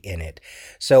really in it.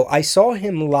 So I saw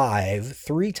him live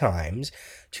 3 times,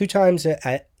 2 times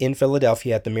in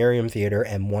Philadelphia at the Merriam Theater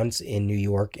and once in New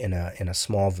York in a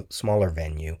smaller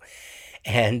venue.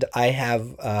 And I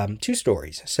have 2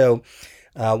 stories. So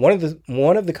one of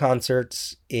the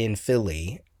concerts in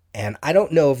Philly, and I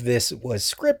don't know if this was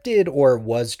scripted or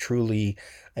was truly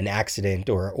an accident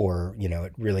or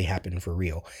it really happened for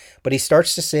real. But he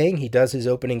starts to sing. He does his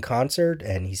opening concert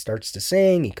and he starts to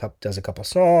sing. He does a couple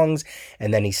songs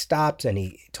and then he stops and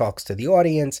he talks to the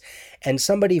audience. And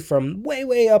somebody from way,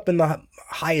 way up in the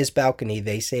highest balcony,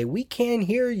 they say, "We can't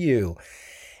hear you."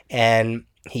 And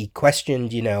he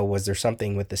questioned, was there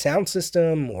something with the sound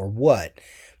system or what?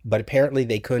 But apparently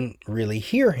they couldn't really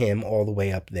hear him all the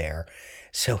way up there.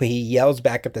 So he yells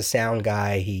back at the sound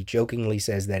guy. He jokingly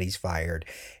says that he's fired,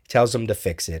 tells them to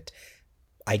fix it.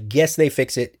 I guess they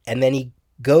fix it. And then he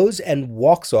goes and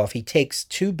walks off. He takes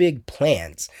 2 big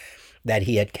plants that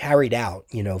he had carried out,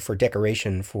 for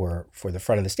decoration for the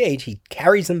front of the stage. He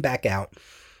carries them back out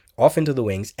off into the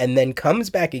wings and then comes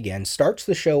back again, starts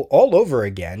the show all over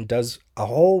again, does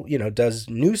does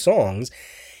new songs.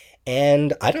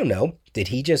 And I don't know, did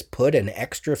he just put an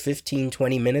extra 15,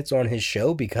 20 minutes on his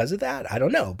show because of that? I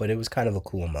don't know, but it was kind of a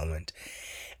cool moment.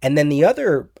 And then the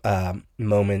other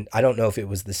moment, I don't know if it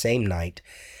was the same night,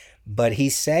 but he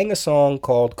sang a song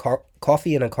called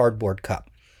Coffee in a Cardboard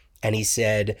Cup. And he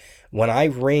said, "When I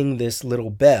ring this little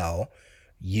bell,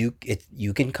 you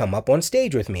can come up on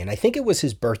stage with me." And I think it was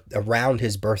around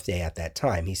his birthday at that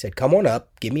time. He said, "Come on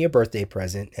up, give me a birthday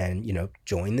present and,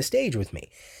 join the stage with me."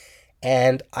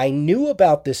 And I knew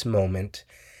about this moment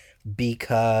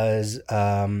because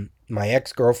my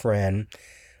ex-girlfriend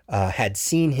had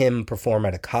seen him perform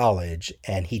at a college,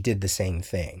 and he did the same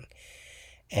thing.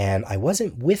 And I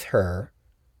wasn't with her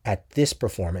at this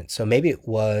performance, so maybe it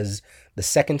was the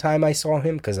second time I saw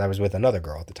him because I was with another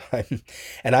girl at the time.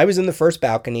 And I was in the first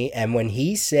balcony, and when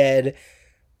he said,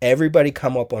 "Everybody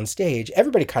come up on stage,"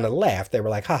 everybody kind of laughed. They were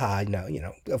like, "Haha, no,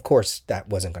 of course that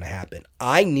wasn't going to happen."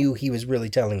 I knew he was really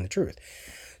telling the truth.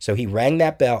 So he rang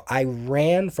that bell. I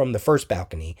ran from the first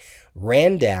balcony,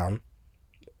 ran down,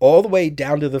 all the way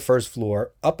down to the first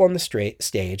floor, up on the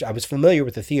stage. I was familiar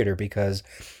with the theater because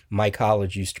my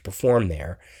college used to perform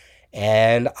there.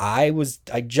 And I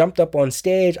jumped up on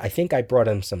stage. I think I brought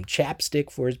him some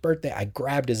chapstick for his birthday. I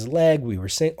grabbed his leg. We were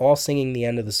all singing the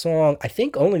end of the song. I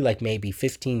think only like maybe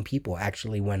 15 people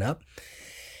actually went up.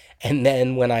 And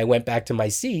then when I went back to my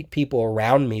seat, people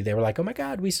around me, they were like, "Oh my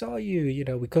God, we saw you.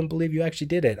 We couldn't believe you actually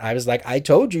did it." I was like, "I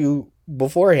told you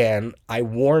beforehand. I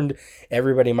warned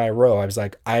everybody in my row. I was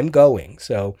like, I'm going.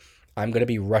 So I'm going to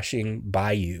be rushing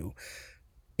by you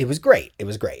It was great. It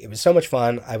was great. It was so much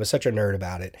fun. I was such a nerd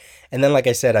about it. And then, like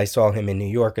I said, I saw him in New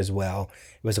York as well.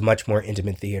 It was a much more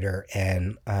intimate theater,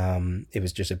 and it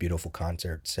was just a beautiful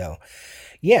concert. So,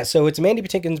 yeah, so it's Mandy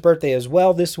Patinkin's birthday as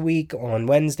well this week on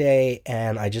Wednesday,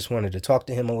 and I just wanted to talk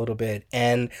to him a little bit.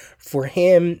 And for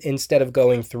him, instead of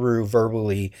going through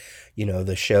verbally,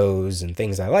 the shows and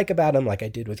things I like about him, like I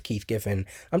did with Keith Giffen,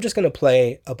 I'm just going to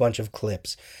play a bunch of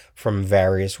clips from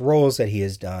various roles that he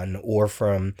has done or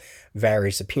from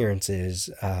various appearances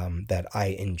that I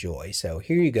enjoy. So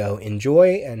here you go.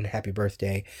 Enjoy, and happy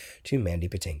birthday to Mandy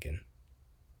Patinkin.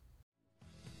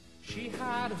 She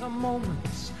had her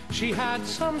moments, she had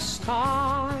some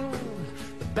style.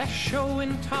 The best show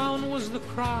in town was the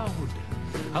crowd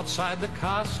outside the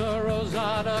Casa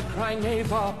Rosada crying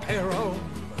Eva Perón.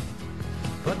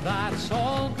 But that's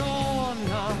all gone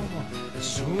now. As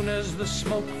soon as the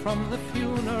smoke from the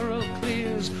funeral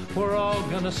clears, we're all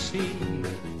gonna see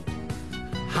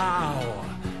how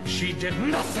she did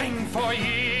nothing for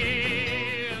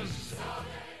years.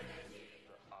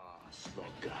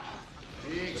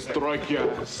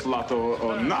 Strojka,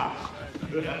 slato, na.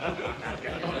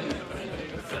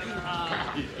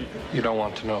 You don't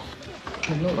want to know.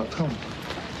 No, tell me.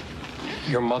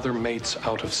 Your mother mates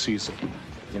out of season.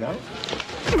 You know?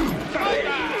 Tell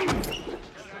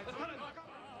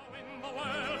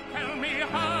me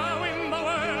how in the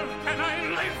world can I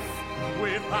live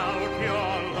without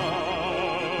your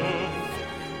love?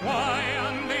 Why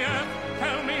on the earth,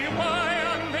 tell me why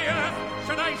on the earth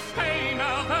should I stay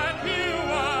now that you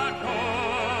are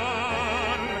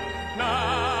gone?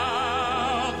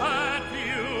 Now that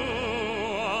you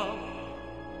are...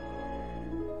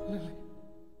 Lily,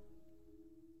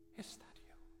 is that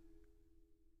you?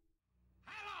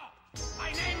 Hello,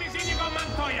 my name is Inigo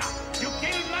Montoya. You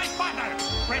killed my father.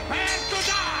 Prepare to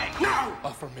die. Now!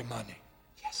 Offer me money.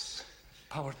 Yes.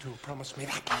 Power to promise me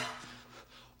that.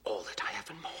 All that I have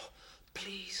and more.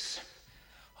 Please.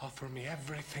 Offer me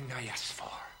everything I ask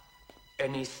for.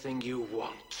 Anything you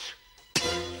want.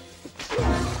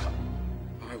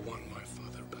 I want my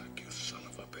father back, you son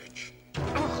of a bitch.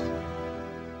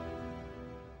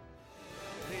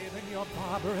 Live in your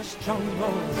barbarous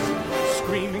jungles,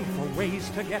 screaming for ways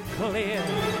to get clear.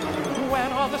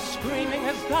 When all the screaming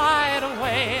has died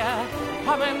away,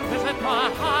 come and visit my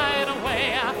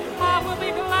hideaway. I will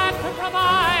be glad to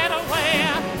provide a way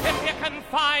if you can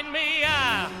find me.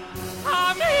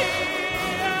 I'm here.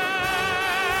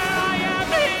 I am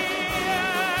here.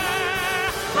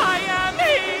 I am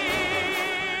here.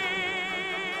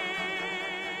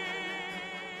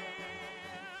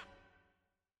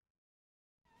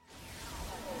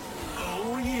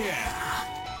 Oh, yeah.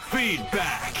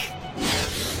 Feedback.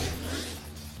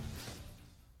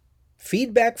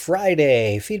 Feedback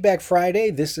Friday. Feedback Friday.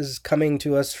 This is coming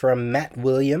to us from Matt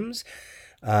Williams.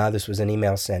 This was an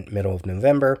email sent middle of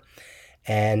November.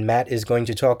 And Matt is going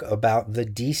to talk about the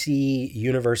DC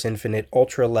Universe Infinite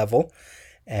Ultra level.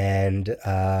 And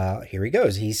here he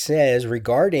goes. He says,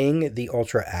 regarding the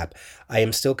Ultra app, I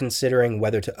am still considering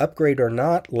whether to upgrade or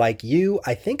not. Like you,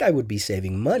 I think I would be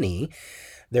saving money.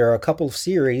 There are a couple of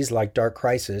series like Dark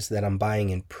Crisis that I'm buying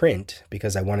in print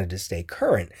because I wanted to stay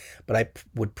current, but I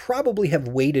would probably have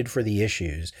waited for the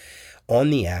issues on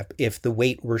the app if the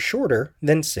wait were shorter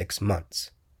than 6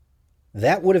 months.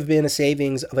 That would have been a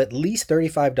savings of at least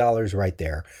 $35 right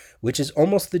there, which is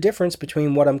almost the difference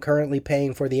between what I'm currently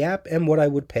paying for the app and what I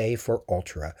would pay for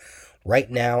Ultra.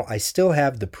 Right now, I still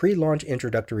have the pre-launch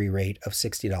introductory rate of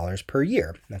 $60 per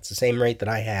year. That's the same rate that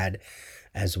I had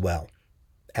as well.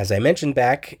 As I mentioned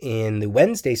back in the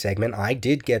Wednesday segment, I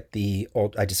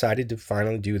decided to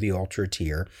finally do the Ultra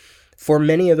tier for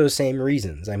many of those same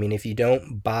reasons. I mean, if you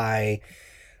don't buy...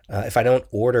 if I don't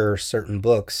order certain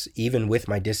books, even with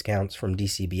my discounts from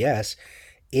DCBS,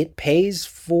 it pays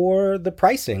for the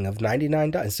pricing of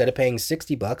 $99. Instead of paying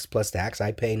 $60 plus tax,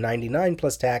 I pay $99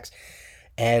 plus tax.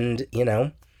 And,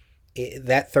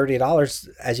 that $30,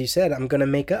 as you said, I'm going to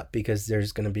make up because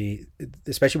there's going to be,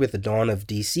 especially with the dawn of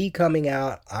DC coming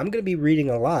out, I'm going to be reading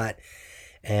a lot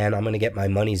and I'm going to get my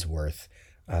money's worth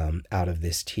out of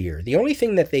this tier. The only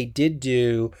thing that they did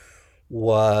do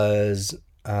was...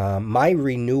 my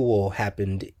renewal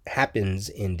happens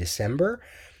in December,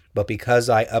 but because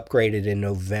I upgraded in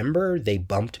November, they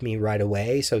bumped me right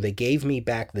away. So they gave me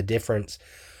back the difference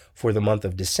for the month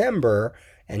of December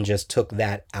and just took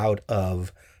that out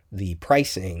of the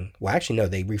pricing. Well, actually, no,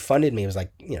 they refunded me. It was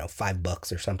like,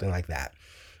 $5 or something like that.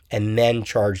 And then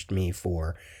charged me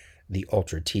for the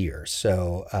Ultra tier.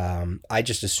 So I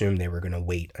just assumed they were going to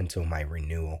wait until my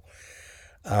renewal.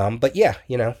 But yeah,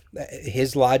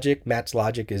 his logic, Matt's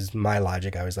logic is my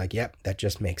logic. I was like, yep, that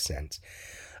just makes sense.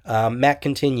 Matt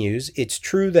continues, it's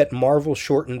true that Marvel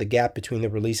shortened the gap between the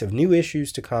release of new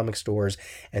issues to comic stores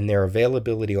and their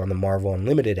availability on the Marvel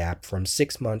Unlimited app from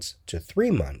 6 months to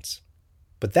 3 months.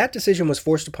 But that decision was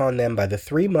forced upon them by the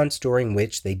 3 months during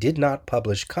which they did not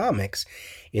publish comics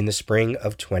in the spring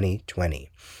of 2020.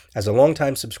 As a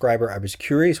longtime subscriber, I was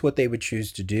curious what they would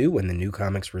choose to do when the new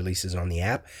comics releases on the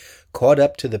app caught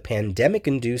up to the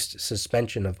pandemic-induced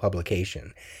suspension of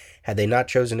publication. Had they not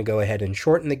chosen to go ahead and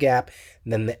shorten the gap,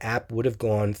 then the app would have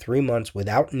gone 3 months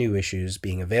without new issues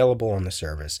being available on the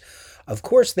service. Of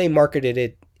course, they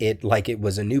marketed it like it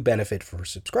was a new benefit for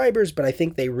subscribers, but I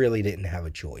think they really didn't have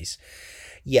a choice.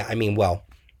 Yeah, I mean, well,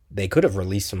 they could have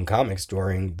released some comics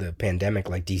during the pandemic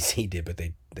like DC did, but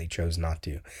they chose not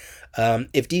to.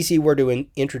 If DC were to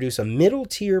introduce a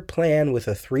middle-tier plan with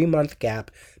a 3-month gap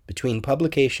between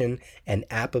publication and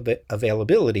app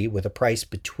availability with a price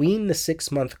between the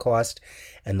 6-month cost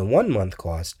and the 1-month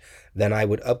cost, then I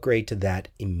would upgrade to that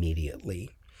immediately.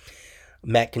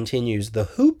 Matt continues, the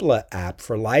Hoopla app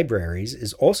for libraries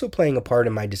is also playing a part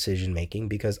in my decision-making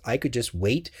because I could just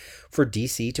wait for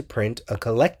DC to print a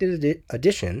collected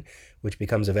edition, which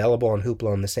becomes available on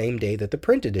Hoopla on the same day that the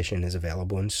print edition is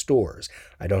available in stores.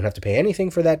 I don't have to pay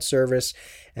anything for that service.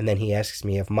 And then he asks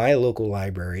me if my local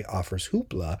library offers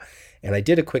Hoopla. And I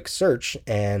did a quick search,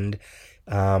 and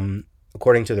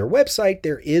according to their website,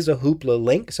 there is a Hoopla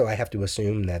link, so I have to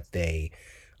assume that they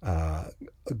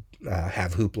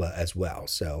have Hoopla as well.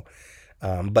 So,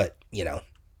 but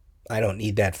I don't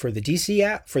need that for the DC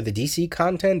app, for the DC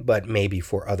content, but maybe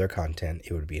for other content,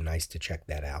 it would be nice to check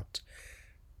that out.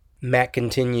 Matt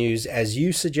continues, as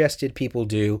you suggested people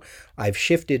do, I've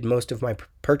shifted most of my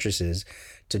purchases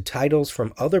to titles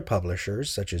from other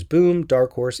publishers such as Boom,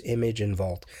 Dark Horse, Image, and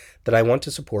Vault that I want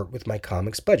to support with my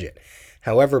comics budget.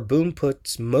 However, Boom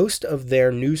puts most of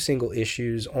their new single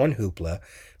issues on Hoopla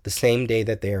the same day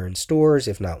that they are in stores,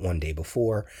 if not one day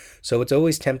before, so it's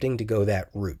always tempting to go that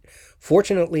route.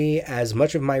 Fortunately, as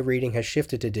much of my reading has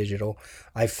shifted to digital,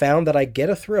 I've found that I get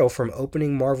a thrill from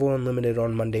opening Marvel Unlimited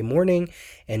on Monday morning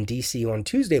and DC on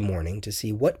Tuesday morning to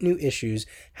see what new issues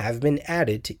have been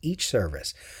added to each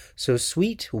service. So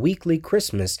sweet weekly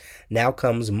Christmas now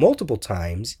comes multiple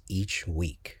times each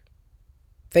week.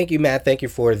 Thank you, Matt. Thank you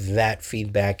for that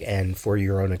feedback and for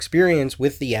your own experience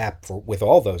with the app, with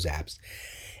all those apps,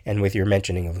 and with your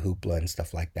mentioning of Hoopla and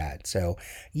stuff like that. So,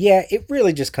 yeah, it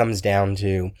really just comes down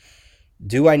to,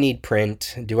 do I need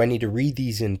print? Do I need to read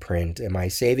these in print? Am I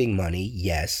saving money?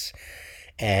 Yes.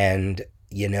 And,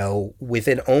 with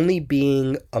it only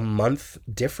being a month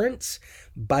difference,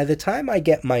 by the time I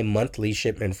get my monthly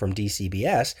shipment from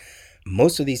DCBS,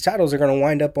 most of these titles are going to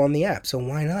wind up on the app. So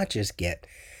why not just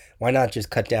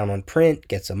cut down on print,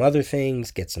 get some other things,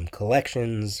 get some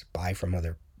collections, buy from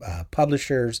other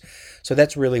publishers. So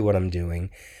that's really what I'm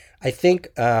doing. I think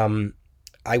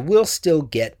I will still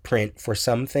get print for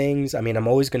some things. I mean, I'm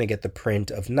always going to get the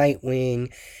print of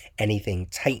Nightwing, anything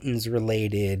Titans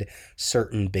related,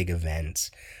 certain big events.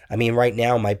 I mean, right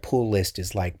now my pull list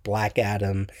is like Black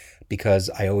Adam because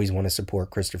I always want to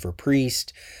support Christopher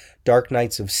Priest, Dark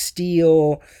Knights of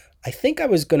Steel. I think I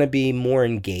was going to be more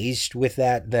engaged with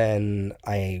that than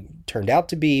I turned out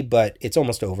to be, but it's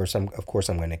almost over, so of course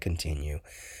I'm going to continue.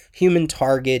 Human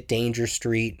Target, Danger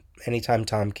Street, anytime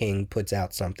Tom King puts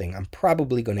out something, I'm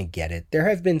probably going to get it. There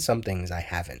have been some things I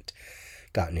haven't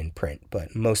gotten in print,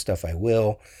 but most stuff I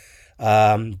will.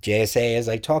 JSA, as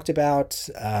I talked about,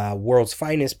 World's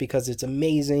Finest because it's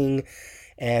amazing,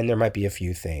 and there might be a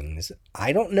few things.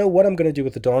 I don't know what I'm going to do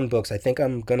with the Dawn books. I think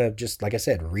I'm going to just, like I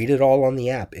said, read it all on the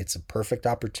app. It's a perfect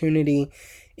opportunity.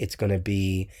 It's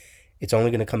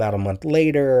only going to come out a month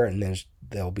later, and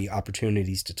there'll be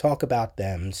opportunities to talk about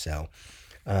them. So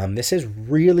this has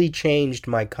really changed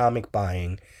my comic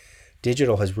buying.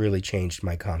 Digital has really changed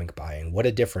my comic buying. What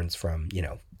a difference from,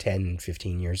 10,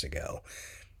 15 years ago.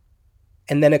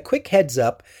 And then a quick heads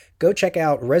up, go check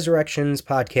out Resurrections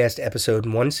Podcast episode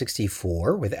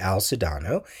 164 with Al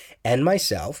Sedano and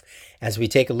myself as we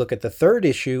take a look at the third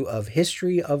issue of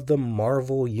History of the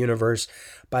Marvel Universe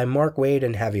by Mark Waid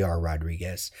and Javier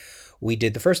Rodriguez. We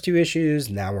did the first 2 issues,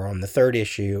 now we're on the 3rd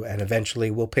issue, and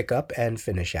eventually we'll pick up and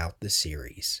finish out the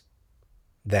series.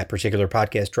 That particular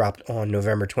podcast dropped on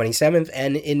November 27th,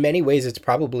 and in many ways it's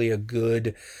probably a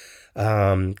good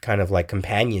kind of like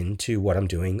companion to what I'm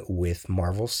doing with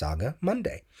Marvel Saga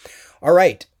Monday. All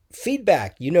right,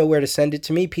 feedback. You know where to send it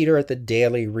to me, Peter at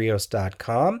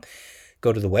thedailyrios.com.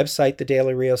 Go to the website,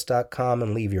 thedailyrios.com,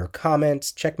 and leave your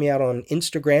comments. Check me out on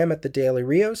Instagram at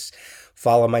thedailyrios.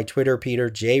 Follow my Twitter, Peter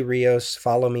J. Rios.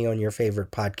 Follow me on your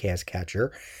favorite podcast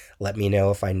catcher. Let me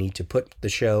know if I need to put the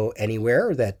show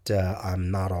anywhere that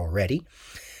I'm not already.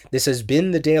 This has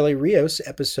been the Daily Rios,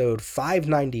 episode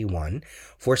 591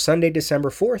 for Sunday, December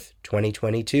 4th,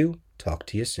 2022. Talk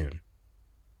to you soon.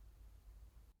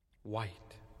 White.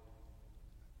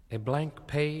 A blank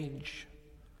page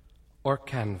or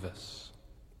canvas.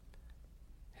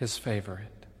 His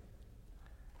favorite.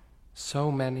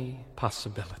 So many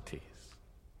possibilities.